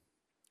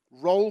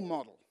 role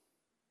model.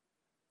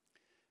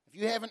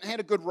 If you haven't had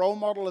a good role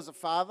model as a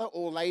father,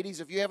 or ladies,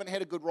 if you haven't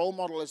had a good role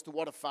model as to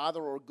what a father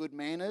or a good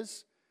man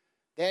is,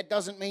 that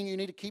doesn't mean you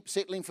need to keep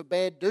settling for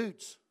bad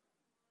dudes.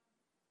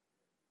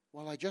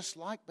 Well, I just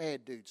like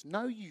bad dudes.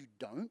 No, you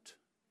don't.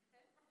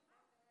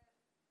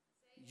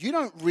 You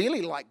don't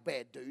really like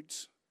bad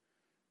dudes.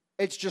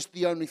 It's just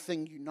the only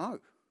thing you know.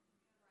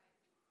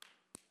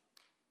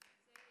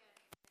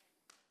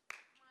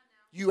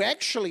 You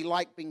actually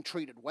like being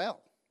treated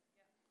well.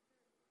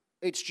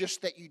 It's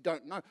just that you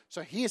don't know.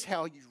 So here's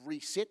how you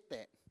reset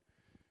that.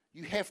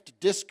 You have to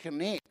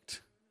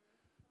disconnect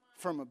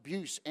from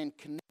abuse and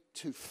connect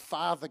to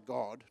Father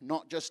God,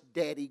 not just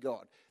Daddy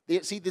God.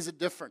 There's a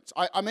difference.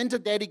 I'm into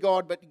Daddy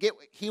God, but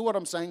hear what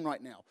I'm saying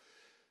right now.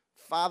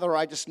 Father,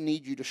 I just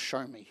need you to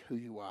show me who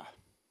you are.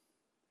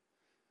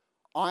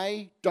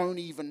 I don't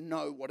even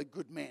know what a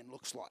good man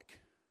looks like.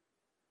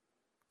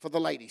 For the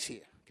ladies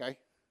here, okay?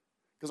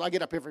 Because I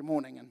get up every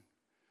morning and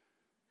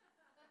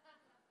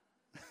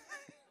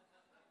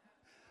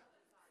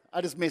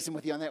I'm just messing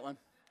with you on that one.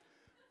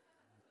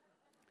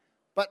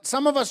 But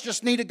some of us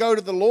just need to go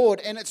to the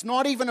Lord, and it's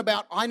not even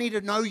about, I need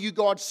to know you,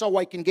 God, so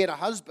I can get a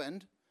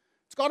husband.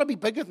 It's got to be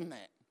bigger than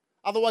that.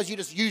 Otherwise, you're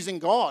just using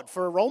God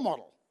for a role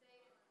model.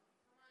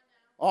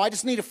 Oh, I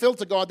just need a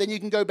filter, God. Then you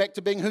can go back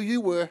to being who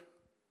you were.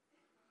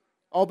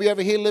 I'll be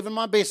over here living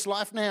my best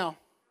life now.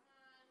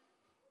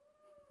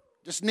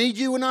 Just need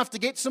you enough to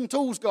get some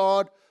tools,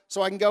 God,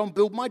 so I can go and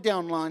build my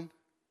downline.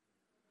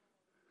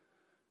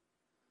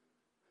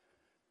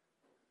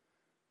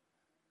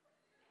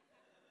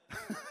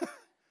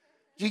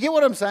 Do you get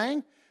what I'm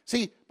saying?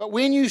 See, but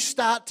when you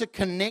start to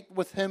connect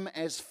with Him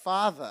as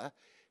Father,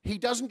 He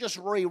doesn't just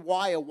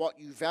rewire what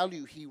you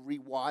value, He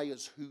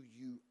rewires who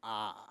you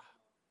are.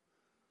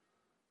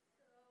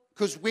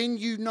 Because when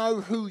you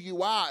know who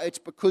you are, it's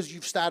because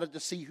you've started to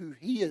see who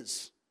He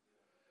is.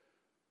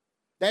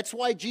 That's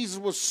why Jesus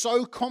was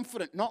so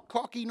confident, not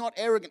cocky, not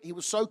arrogant. He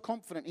was so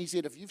confident. He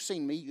said, if you've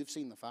seen me, you've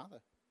seen the Father.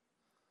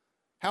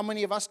 How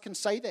many of us can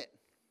say that?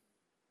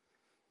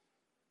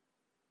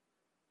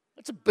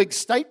 That's a big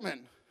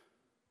statement.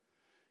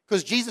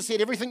 Because Jesus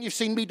said, everything you've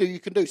seen me do, you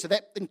can do. So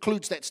that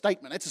includes that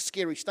statement. That's a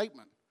scary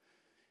statement.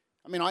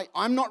 I mean,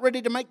 I'm not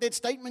ready to make that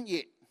statement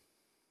yet.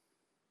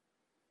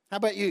 How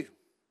about you?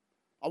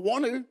 I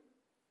want to.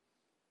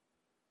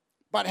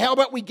 But how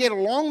about we get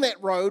along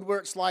that road where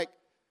it's like,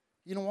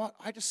 you know what?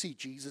 I just see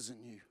Jesus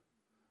in you.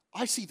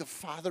 I see the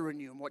Father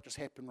in you and what just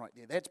happened right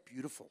there. That's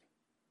beautiful.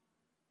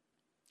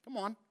 Come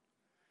on.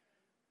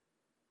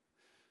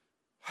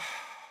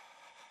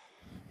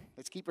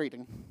 Let's keep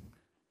reading.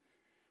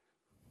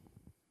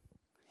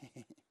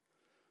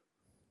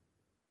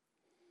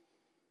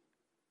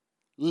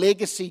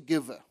 Legacy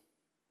giver.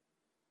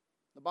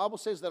 The Bible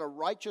says that a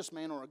righteous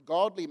man or a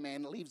godly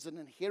man leaves an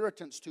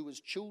inheritance to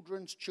his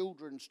children's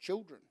children's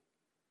children.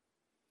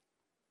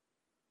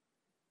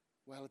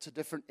 Well, it's a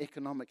different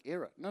economic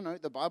era. No,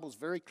 the Bible's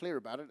very clear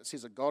about it. It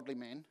says a godly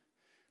man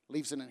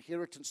leaves an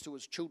inheritance to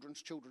his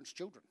children's children's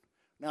children.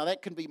 Now,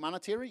 that can be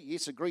monetary,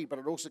 yes, agreed, but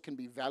it also can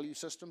be value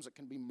systems, it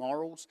can be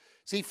morals.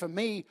 See, for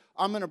me,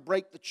 I'm going to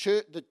break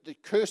the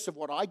curse of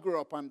what I grew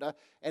up under,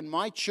 and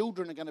my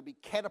children are going to be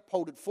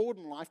catapulted forward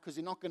in life because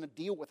they're not going to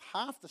deal with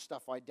half the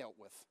stuff I dealt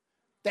with.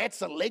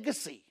 That's a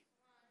legacy.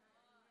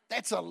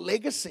 That's a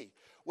legacy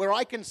where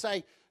I can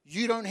say,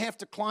 you don't have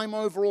to climb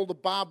over all the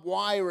barbed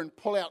wire and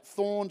pull out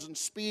thorns and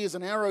spears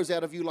and arrows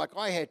out of you like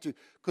I had to,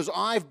 because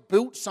I've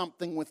built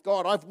something with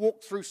God. I've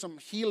walked through some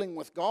healing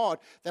with God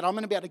that I'm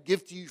going to be able to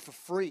give to you for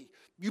free.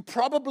 You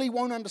probably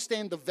won't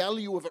understand the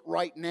value of it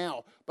right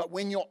now, but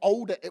when you're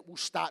older, it will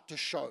start to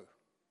show.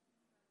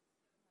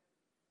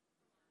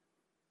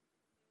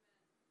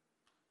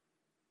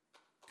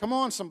 Come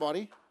on,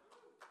 somebody.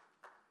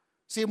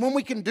 See, when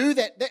we can do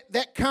that,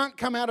 that can't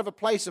come out of a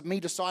place of me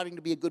deciding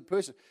to be a good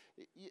person.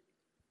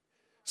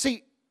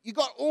 See, you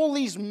got all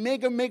these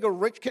mega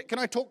rich, can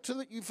I talk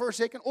to you for a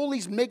second? All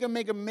these mega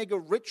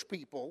rich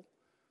people.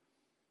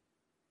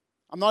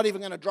 I'm not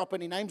even going to drop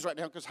any names right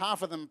now because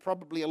half of them are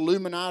probably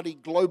Illuminati,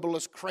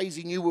 globalist,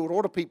 crazy New World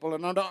Order people,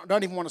 and I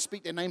don't even want to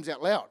speak their names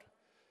out loud.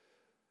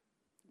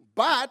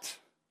 But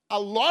a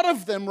lot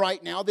of them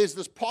right now, there's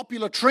this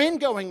popular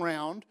trend going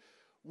around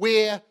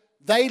where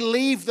they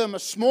leave them a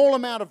small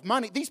amount of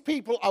money. These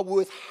people are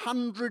worth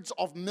hundreds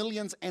of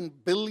millions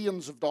and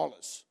billions of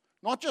dollars,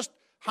 not just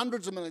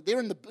hundreds of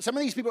millions. Some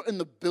of these people are in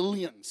the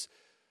billions.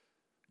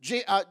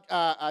 Jeff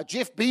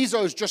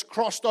Bezos just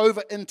crossed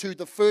over into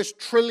the first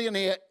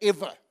trillionaire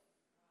ever.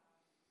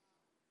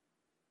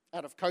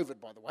 Out of COVID,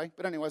 by the way.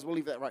 But anyways, we'll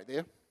leave that right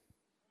there.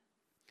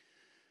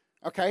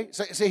 Okay,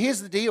 so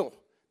here's the deal.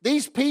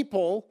 These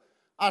people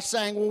are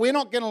saying, well, we're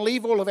not going to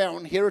leave all of our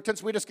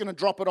inheritance. We're just going to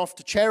drop it off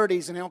to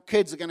charities and our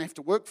kids are going to have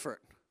to work for it.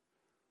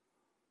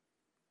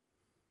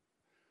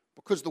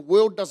 Because the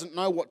world doesn't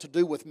know what to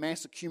do with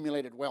mass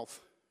accumulated wealth.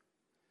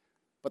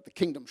 But the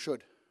kingdom should.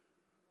 Do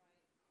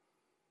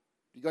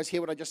you guys hear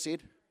what I just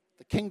said?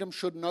 The kingdom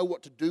should know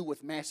what to do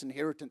with mass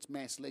inheritance,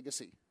 mass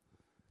legacy.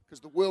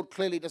 Because the world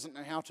clearly doesn't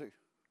know how to.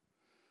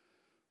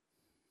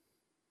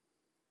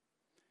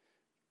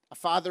 A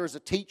father is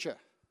a teacher.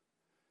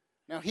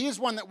 Now, here's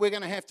one that we're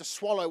going to have to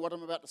swallow what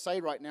I'm about to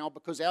say right now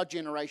because our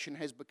generation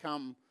has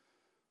become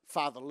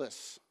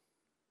fatherless.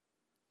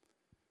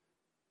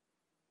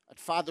 A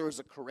father is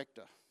a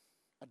corrector,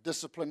 a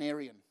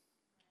disciplinarian.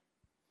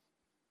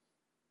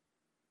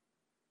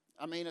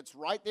 I mean, it's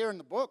right there in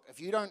the book.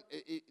 If you don't,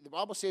 the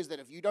Bible says that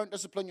if you don't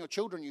discipline your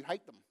children, you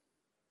hate them.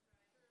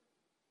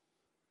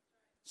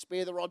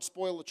 Spare the rod,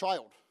 spoil the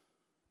child.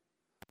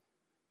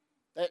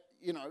 That,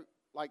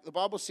 like the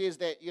Bible says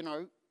that,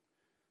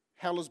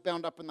 hell is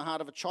bound up in the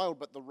heart of a child,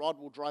 but the rod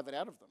will drive it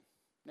out of them.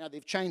 Now,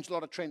 they've changed a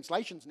lot of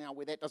translations now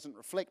where that doesn't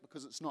reflect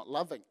because it's not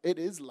loving. It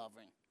is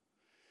loving.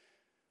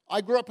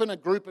 I grew up in a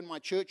group in my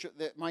church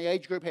that my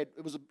age group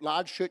it was a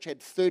large church,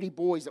 had 30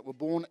 boys that were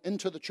born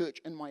into the church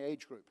in my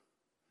age group.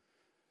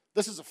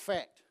 This is a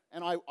fact,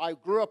 and I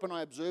grew up and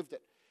I observed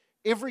it.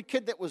 Every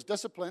kid that was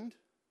disciplined,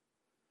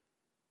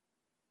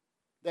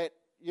 that,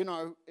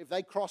 if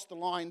they crossed the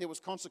line, there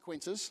was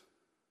consequences.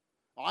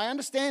 I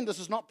understand this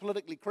is not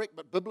politically correct,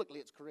 but biblically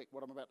it's correct,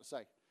 what I'm about to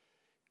say.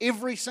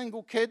 Every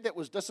single kid that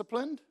was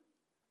disciplined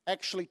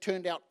actually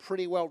turned out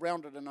pretty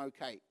well-rounded and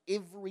okay.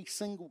 Every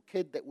single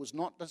kid that was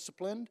not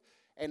disciplined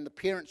and the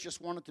parents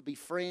just wanted to be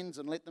friends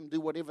and let them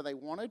do whatever they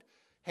wanted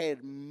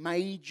had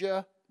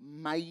major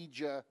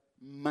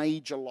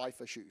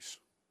life issues.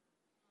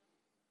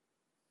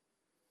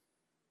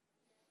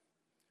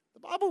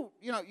 The Bible,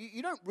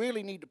 you don't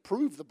really need to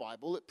prove the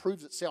Bible. It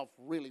proves itself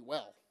really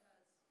well.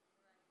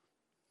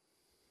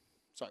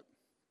 So,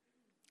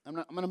 I'm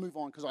going to move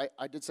on because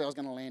I did say I was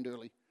going to land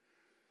early.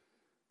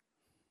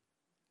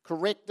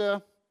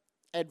 Corrector,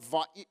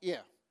 advice, yeah.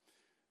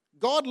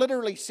 God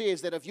literally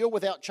says that if you're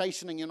without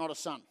chastening, you're not a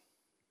son.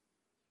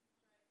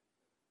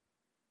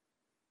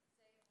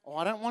 Oh,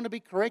 I don't want to be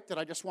corrected.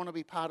 I just want to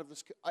be part of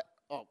this.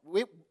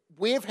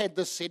 We've had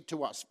this said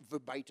to us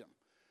verbatim.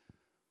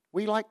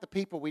 We like the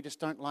people. We just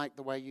don't like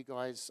the way you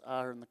guys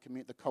are in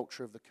the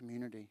culture of the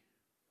community.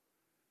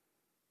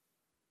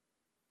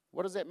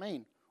 What does that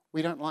mean?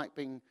 We don't like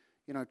being,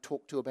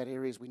 talked to about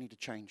areas we need to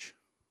change.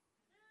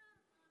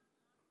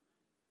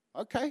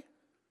 Okay.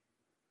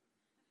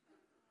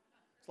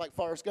 It's like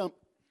Forrest Gump.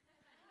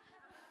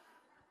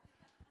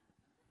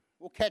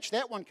 We'll catch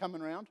that one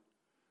coming around.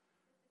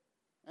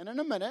 And in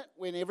a minute,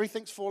 when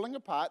everything's falling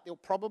apart, they'll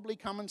probably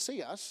come and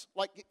see us.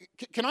 Like,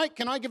 can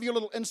I give you a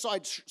little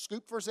inside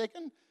scoop for a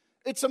second?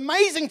 It's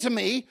amazing to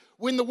me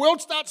when the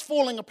world starts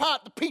falling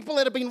apart, the people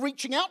that have been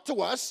reaching out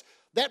to us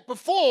that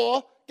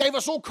before gave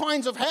us all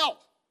kinds of hell.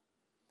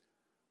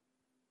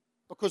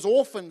 Because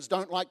orphans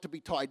don't like to be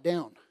tied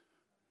down.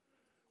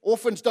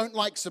 Orphans don't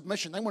like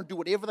submission. They want to do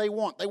whatever they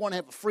want. They want to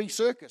have a free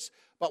circus.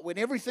 But when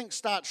everything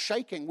starts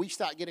shaking, we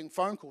start getting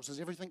phone calls.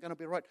 Is everything going to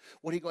be right?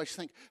 What do you guys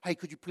think? Hey,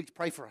 could you please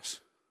pray for us?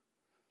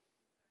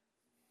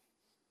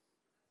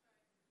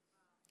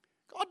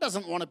 God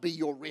doesn't want to be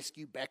your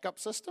rescue backup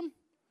system.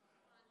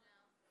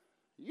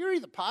 You're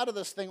either part of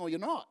this thing or you're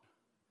not.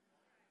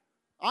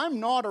 I'm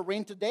not a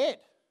rent-a-dad.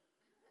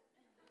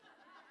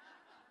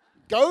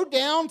 Go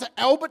down to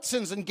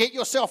Albertsons and get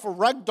yourself a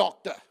rug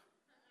doctor,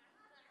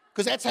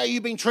 because that's how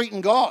you've been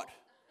treating God.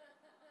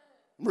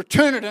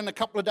 Return it in a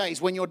couple of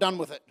days when you're done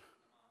with it.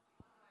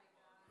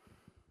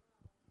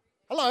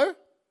 Hello?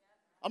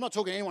 I'm not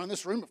talking to anyone in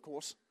this room, of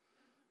course,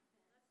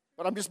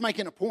 but I'm just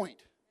making a point.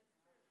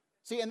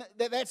 See, and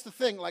that's the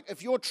thing. Like,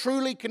 if you're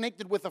truly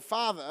connected with a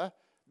Father,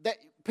 that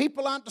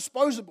people aren't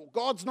disposable.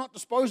 God's not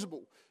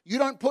disposable. You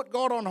don't put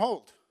God on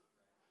hold.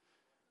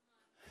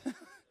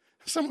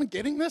 Someone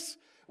getting this?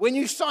 When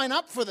you sign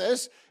up for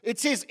this, it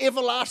says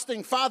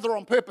everlasting Father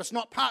on purpose,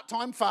 not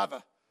part-time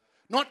Father,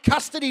 not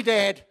custody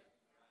dad,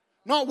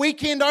 not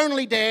weekend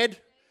only dad.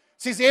 It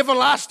says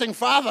everlasting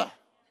Father.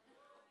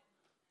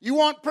 You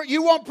want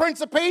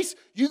Prince of Peace?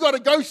 You got to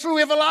go through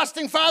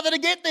everlasting Father to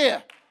get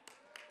there.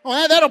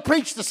 Well, that'll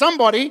preach to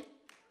somebody.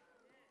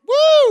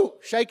 Woo!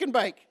 Shake and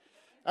bake.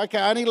 Okay,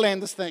 I need to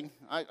land this thing.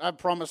 I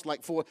promised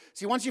like 4.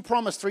 See, once you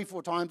promise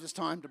 3-4 times, it's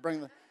time to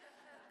bring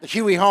the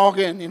Huey Hog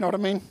in, you know what I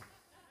mean?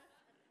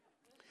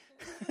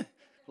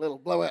 Little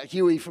blowout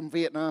Huey from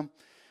Vietnam.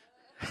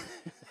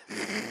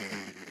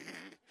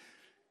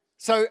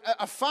 So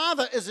a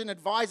father is an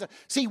advisor.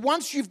 See,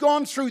 once you've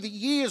gone through the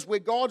years where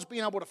God's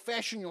been able to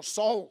fashion your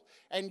soul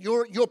and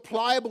you're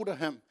pliable to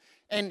Him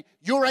and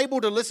you're able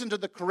to listen to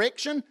the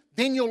correction,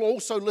 then you'll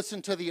also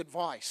listen to the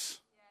advice.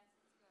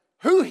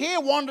 Who here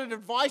wanted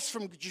advice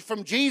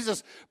from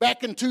Jesus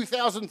back in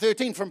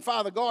 2013 from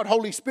Father God,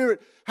 Holy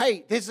Spirit?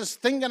 Hey, there's this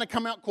thing going to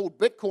come out called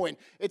Bitcoin.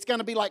 It's going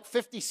to be like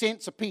 50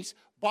 cents a piece.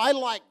 Buy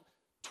like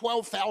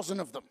 12,000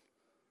 of them.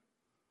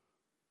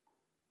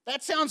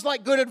 That sounds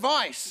like good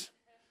advice.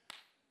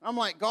 I'm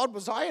like, God,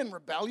 was I in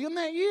rebellion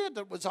that year?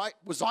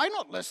 Was I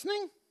not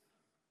listening?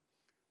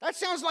 That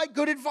sounds like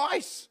good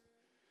advice.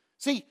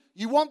 See,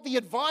 you want the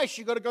advice,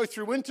 you got to go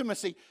through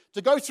intimacy.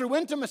 To go through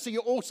intimacy, you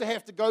also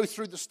have to go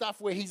through the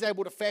stuff where He's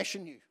able to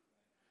fashion you.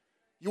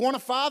 You want a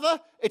father?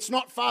 It's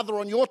not father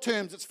on your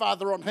terms, it's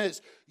father on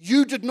His.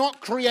 You did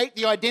not create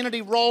the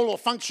identity, role, or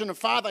function of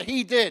father.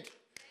 He did.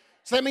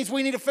 So that means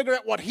we need to figure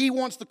out what He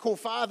wants to call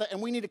Father,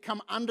 and we need to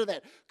come under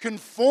that.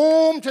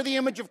 Conform to the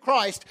image of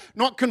Christ,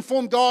 not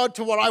conform God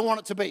to what I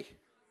want it to be.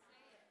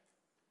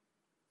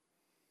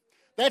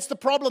 That's the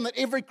problem that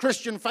every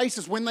Christian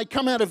faces when they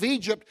come out of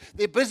Egypt.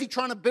 They're busy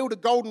trying to build a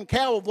golden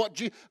calf of what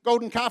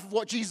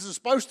Jesus is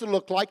supposed to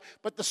look like.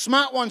 But the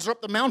smart ones are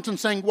up the mountain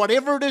saying,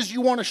 whatever it is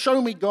you want to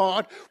show me,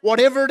 God,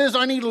 whatever it is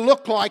I need to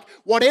look like,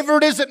 whatever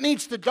it is that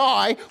needs to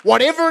die,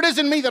 whatever it is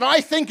in me that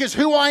I think is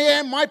who I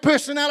am, my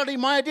personality,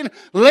 my identity,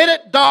 let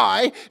it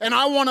die, and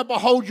I want to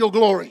behold your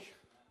glory.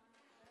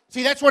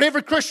 See, that's what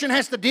every Christian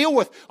has to deal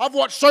with. I've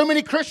watched so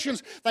many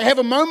Christians, they have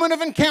a moment of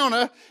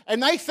encounter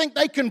and they think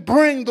they can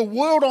bring the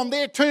world on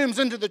their terms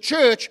into the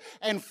church,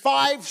 and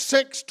 5,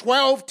 6,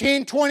 12,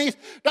 10, 20,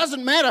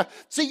 doesn't matter.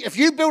 See, if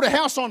you build a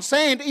house on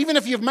sand, even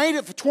if you've made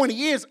it for 20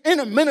 years, in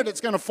a minute it's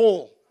going to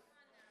fall.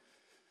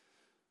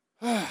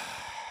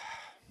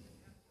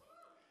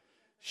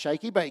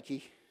 Shaky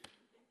bakey.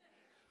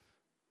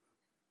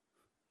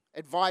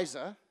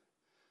 Advisor,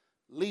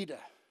 leader.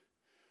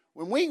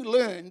 When we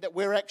learn that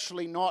we're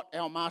actually not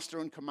our master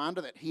and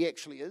commander, that He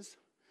actually is,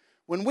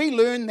 when we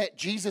learn that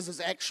Jesus is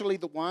actually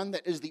the one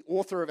that is the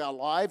author of our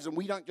lives, and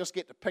we don't just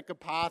get to pick a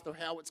path or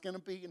how it's going to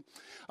be, and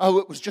oh,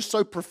 it was just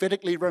so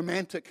prophetically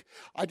romantic,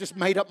 I just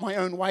made up my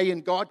own way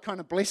and God kind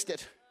of blessed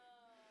it.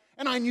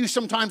 And I knew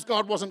sometimes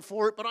God wasn't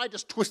for it, but I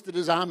just twisted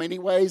His arm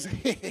anyways.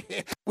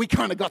 We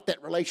kind of got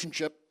that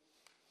relationship.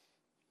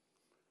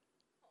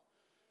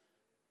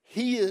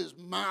 He is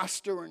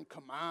master and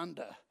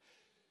commander.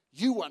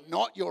 You are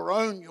not your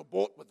own, you're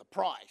bought with a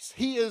price.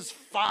 He is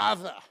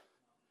Father.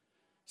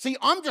 See,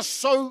 I'm just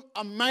so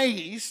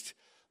amazed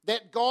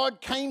that God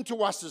came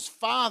to us as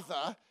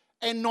Father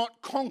and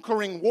not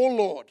conquering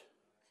warlord.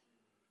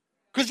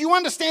 Because you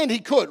understand He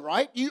could,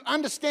 right? You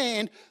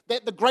understand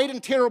that the great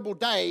and terrible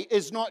day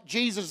is not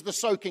Jesus the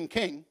soaking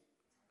king.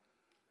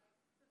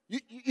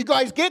 You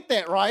guys get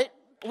that, right?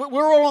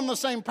 We're all on the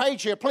same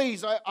page here,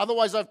 please.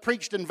 Otherwise, I've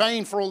preached in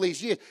vain for all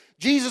these years.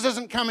 Jesus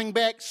isn't coming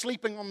back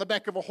sleeping on the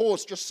back of a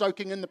horse, just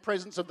soaking in the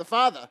presence of the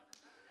Father.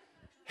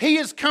 He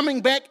is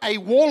coming back a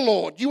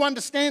warlord. You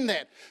understand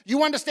that?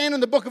 You understand in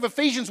the book of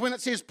Ephesians when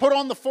it says, put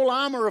on the full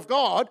armor of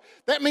God,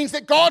 that means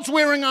that God's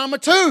wearing armor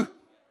too.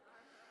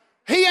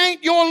 He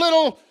ain't your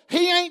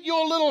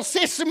little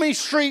Sesame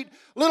Street,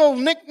 little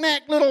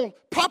knick-knack, little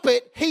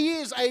puppet. He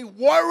is a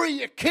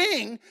warrior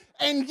king.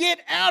 And yet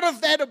out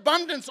of that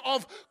abundance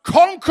of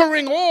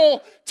conquering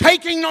all,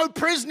 taking no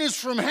prisoners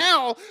from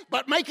hell,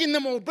 but making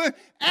them all burn,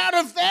 out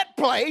of that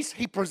place,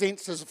 He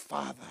presents as a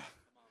Father.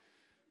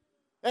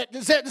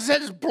 Does that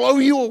just blow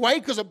you away?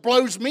 Because it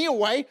blows me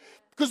away.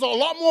 Because a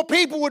lot more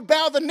people would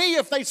bow the knee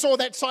if they saw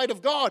that side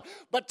of God.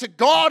 But to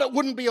God, it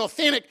wouldn't be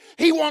authentic.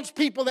 He wants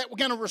people that were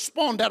going to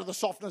respond out of the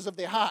softness of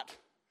their heart.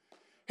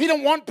 He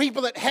don't want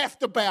people that have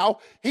to bow.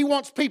 He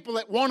wants people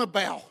that want to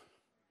bow.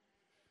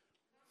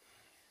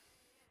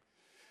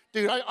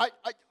 Dude,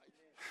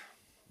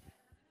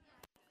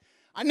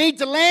 I need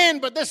to land,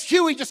 but this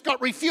Huey just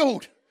got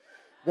refueled.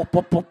 Whoop,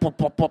 whoop, whoop,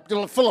 whoop, whoop, whoop. Did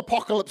a full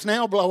apocalypse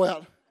now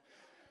blowout?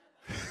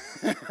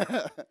 I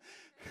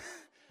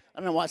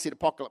don't know why I said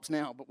apocalypse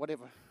now, but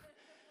whatever.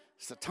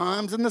 It's the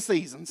times and the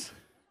seasons.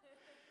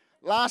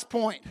 Last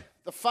point.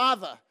 The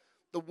Father,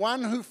 the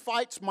one who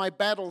fights my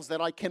battles that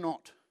I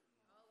cannot.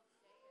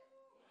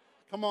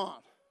 Come on.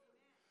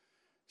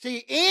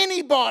 See,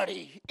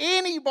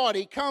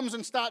 anybody comes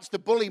and starts to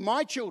bully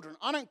my children.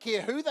 I don't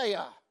care who they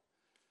are.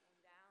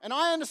 And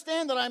I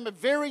understand that I'm a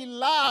very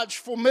large,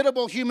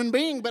 formidable human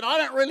being, but I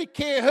don't really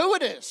care who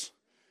it is.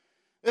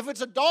 If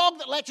it's a dog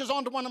that latches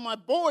onto one of my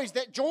boys,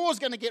 that jaw's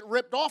going to get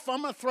ripped off.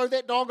 I'm going to throw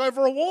that dog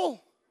over a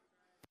wall.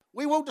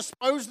 We will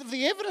dispose of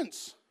the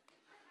evidence.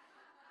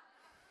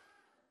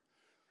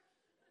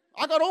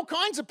 I got all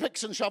kinds of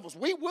picks and shovels.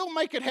 We will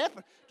make it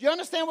happen. Do you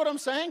understand what I'm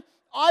saying?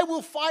 I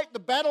will fight the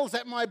battles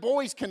that my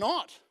boys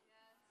cannot.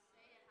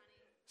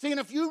 See, and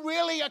if you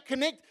really are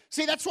connected,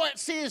 see, that's why it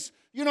says,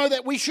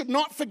 that we should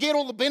not forget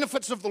all the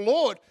benefits of the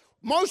Lord.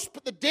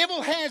 The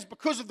devil has,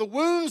 because of the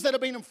wounds that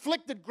have been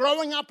inflicted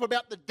growing up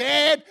about the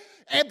dad,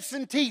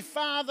 absentee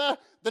father,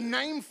 the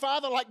name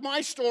father, like my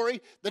story,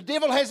 the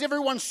devil has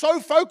everyone so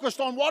focused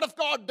on what if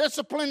God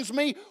disciplines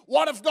me?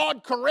 What if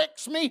God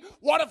corrects me?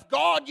 What if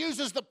God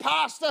uses the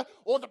pastor,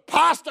 or the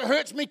pastor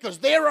hurts me because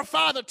they're a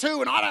father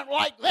too and I don't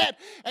like that?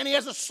 And he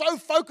has us so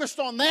focused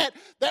on that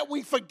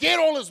we forget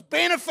all his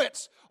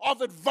benefits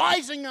of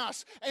advising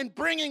us and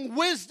bringing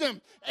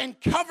wisdom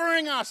and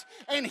covering us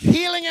and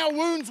healing our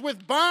wounds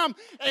with balm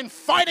and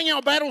fighting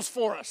our battles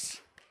for us.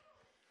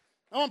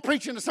 I'm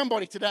preaching to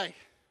somebody today.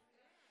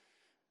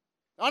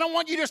 I don't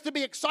want you just to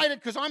be excited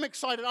because I'm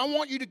excited. I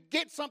want you to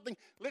get something,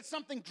 let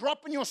something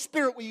drop in your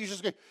spirit where you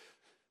just go,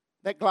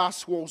 that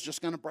glass wall's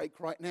just going to break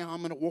right now. I'm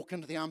going to walk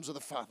into the arms of the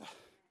Father.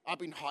 I've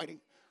been hiding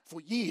for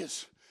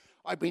years.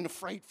 I've been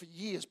afraid for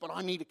years, but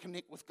I need to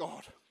connect with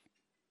God.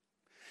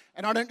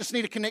 And I don't just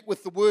need to connect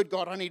with the Word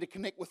God. I need to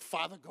connect with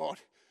Father God,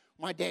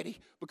 my daddy,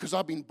 because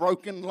I've been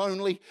broken,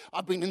 lonely.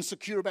 I've been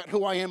insecure about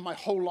who I am my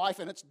whole life,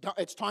 and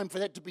it's time for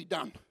that to be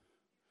done.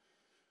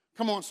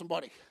 Come on,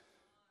 somebody.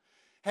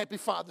 Happy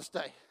Father's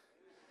Day.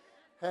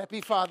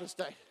 Happy Father's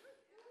Day.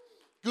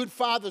 Good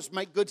fathers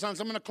make good sons.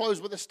 I'm going to close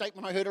with a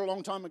statement I heard a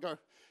long time ago.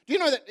 Do you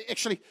know that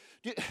actually,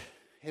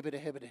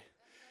 hebede.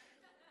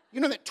 You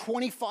know that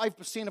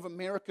 25% of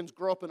Americans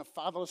grow up in a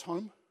fatherless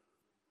home?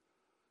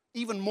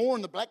 Even more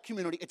in the black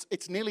community.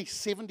 It's nearly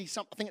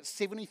 70-something. I think it's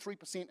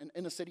 73% in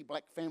inner city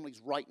black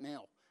families right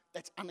now.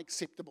 That's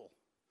unacceptable.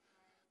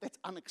 That's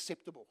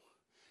unacceptable.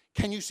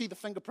 Can you see the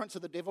fingerprints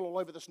of the devil all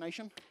over this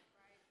nation?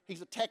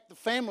 He's attacked the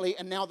family,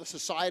 and now the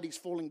society's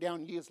falling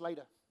down years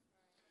later.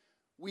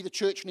 We, the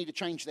church, need to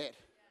change that.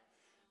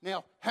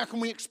 Now, how can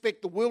we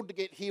expect the world to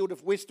get healed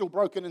if we're still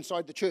broken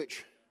inside the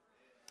church?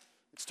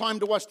 It's time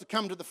to us to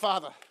come to the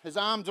Father. His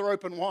arms are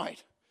open wide.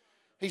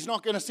 He's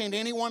not going to send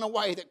anyone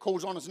away that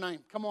calls on his name.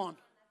 Come on.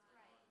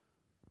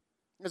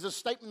 There's a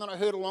statement that I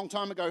heard a long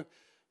time ago.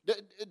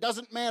 It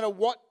doesn't matter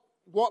what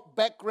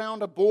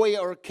background a boy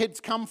or a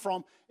kid's come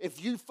from.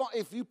 If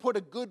you put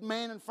a good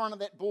man in front of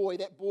that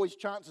boy's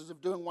chances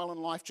of doing well in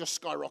life just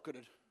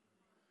skyrocketed.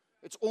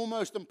 It's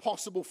almost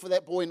impossible for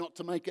that boy not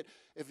to make it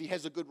if he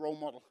has a good role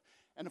model.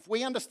 And if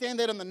we understand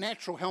that in the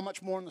natural, how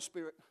much more in the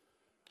spirit?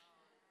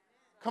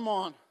 Come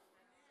on.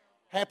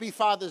 Happy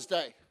Father's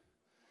Day.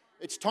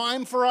 It's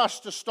time for us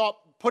to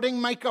stop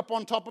putting makeup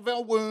on top of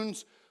our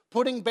wounds,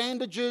 putting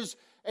bandages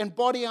and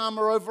body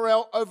armor over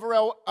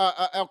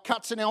our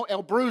cuts and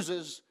our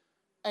bruises,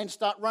 and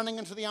start running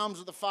into the arms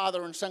of the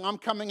Father and saying, I'm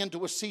coming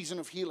into a season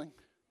of healing.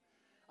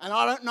 And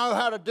I don't know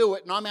how to do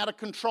it, and I'm out of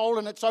control,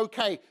 and it's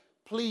okay.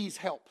 Please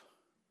help.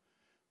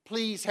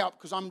 Please help,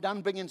 because I'm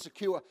done being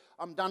insecure.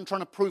 I'm done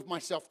trying to prove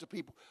myself to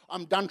people.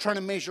 I'm done trying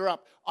to measure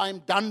up. I am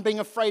done being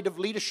afraid of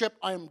leadership.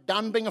 I am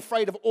done being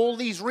afraid of all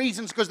these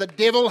reasons, because the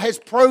devil has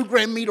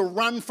programmed me to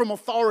run from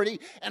authority,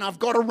 and I've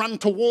got to run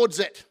towards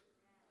it.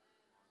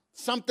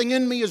 Something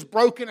in me is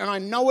broken, and I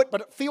know it,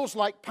 but it feels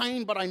like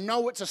pain, but I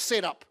know it's a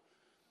setup.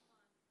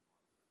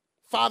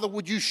 Father,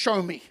 would you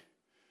show me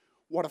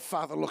what a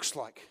father looks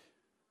like?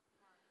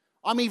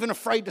 I'm even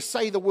afraid to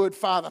say the word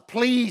Father.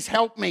 Please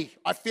help me.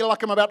 I feel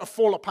like I'm about to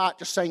fall apart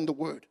just saying the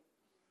word.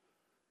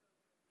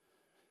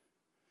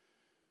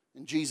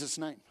 In Jesus'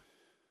 name.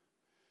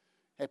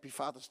 Happy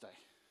Father's Day.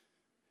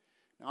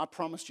 Now, I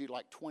promised you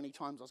like 20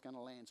 times I was going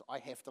to land, so I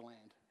have to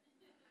land.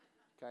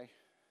 Okay?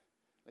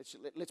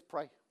 Let's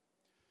pray.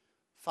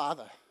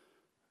 Father,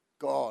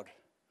 God,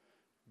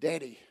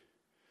 Daddy,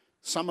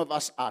 some of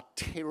us are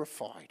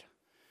terrified.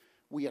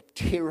 We are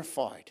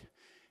terrified.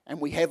 And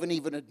we haven't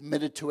even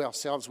admitted to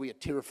ourselves we are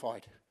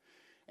terrified.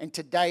 And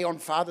today on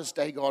Father's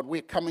Day, God,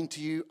 we're coming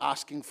to you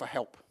asking for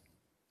help.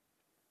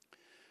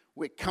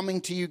 We're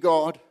coming to you,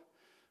 God,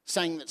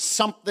 saying that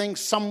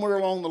somewhere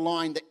along the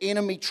line, the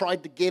enemy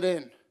tried to get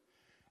in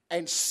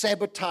and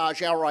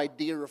sabotage our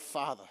idea of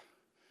Father.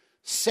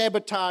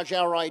 Sabotage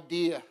our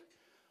idea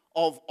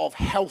of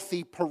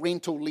healthy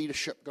parental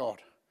leadership, God.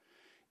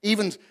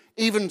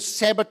 Even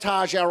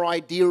sabotage our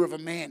idea of a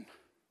man.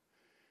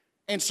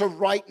 And so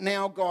right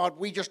now, God,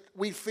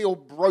 we feel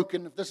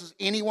broken. If this is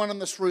anyone in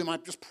this room, I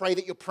just pray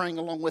that you're praying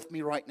along with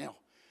me right now.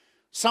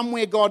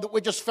 Somewhere, God, that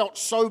we just felt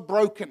so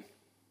broken.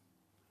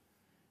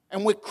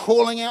 And we're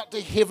calling out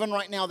to heaven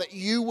right now that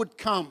you would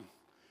come.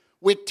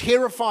 We're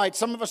terrified.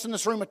 Some of us in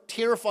this room are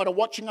terrified, or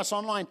watching us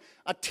online,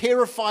 are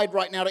terrified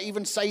right now to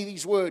even say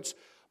these words.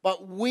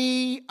 But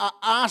we are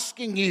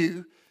asking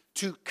you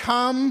to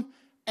come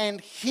and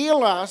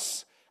heal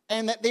us,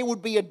 and that there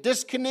would be a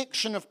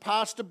disconnection of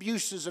past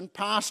abuses and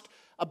past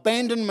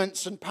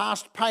abandonments and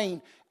past pain,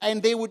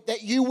 and that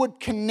you would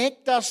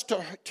connect us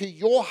to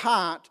your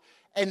heart,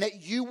 and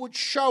that you would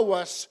show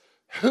us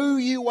who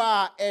you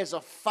are as a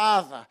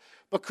father.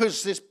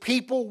 Because there's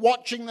people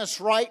watching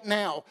this right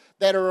now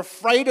that are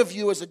afraid of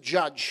you as a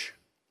judge.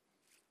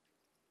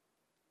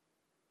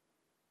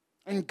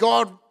 And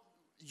God,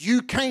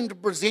 you came to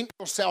present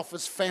yourself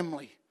as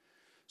family.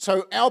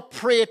 So our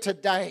prayer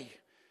today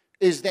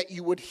is that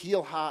you would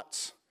heal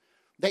hearts,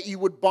 that you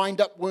would bind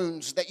up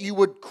wounds, that you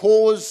would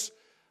cause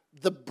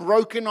the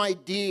broken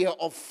idea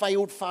of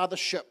failed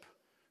fathership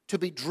to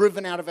be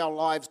driven out of our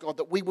lives, God,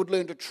 that we would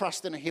learn to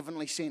trust in a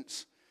heavenly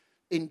sense.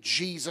 In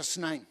Jesus'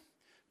 name.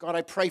 God,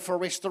 I pray for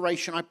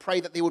restoration. I pray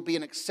that there would be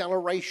an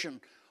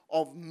acceleration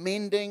of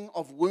mending,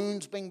 of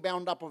wounds being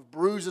bound up, of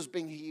bruises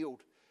being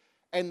healed,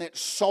 and that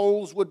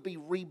souls would be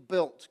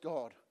rebuilt,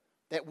 God,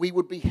 that we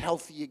would be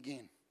healthy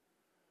again.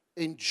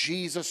 In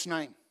Jesus'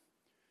 name.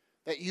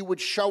 That you would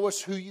show us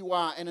who you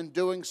are, and in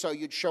doing so,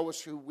 you'd show us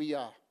who we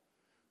are.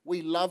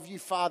 We love you,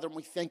 Father, and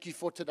we thank you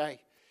for today.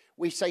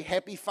 We say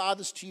happy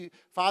Father's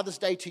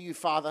Day to you,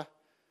 Father.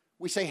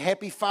 We say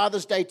happy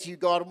Father's Day to you,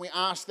 God, and we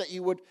ask that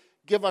you would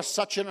give us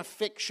such an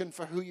affection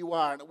for who you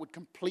are, and it would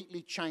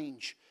completely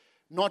change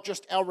not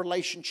just our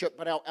relationship,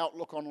 but our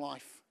outlook on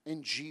life.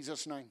 In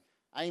Jesus' name.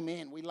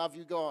 Amen. We love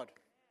you, God.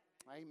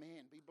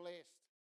 Amen. Be blessed.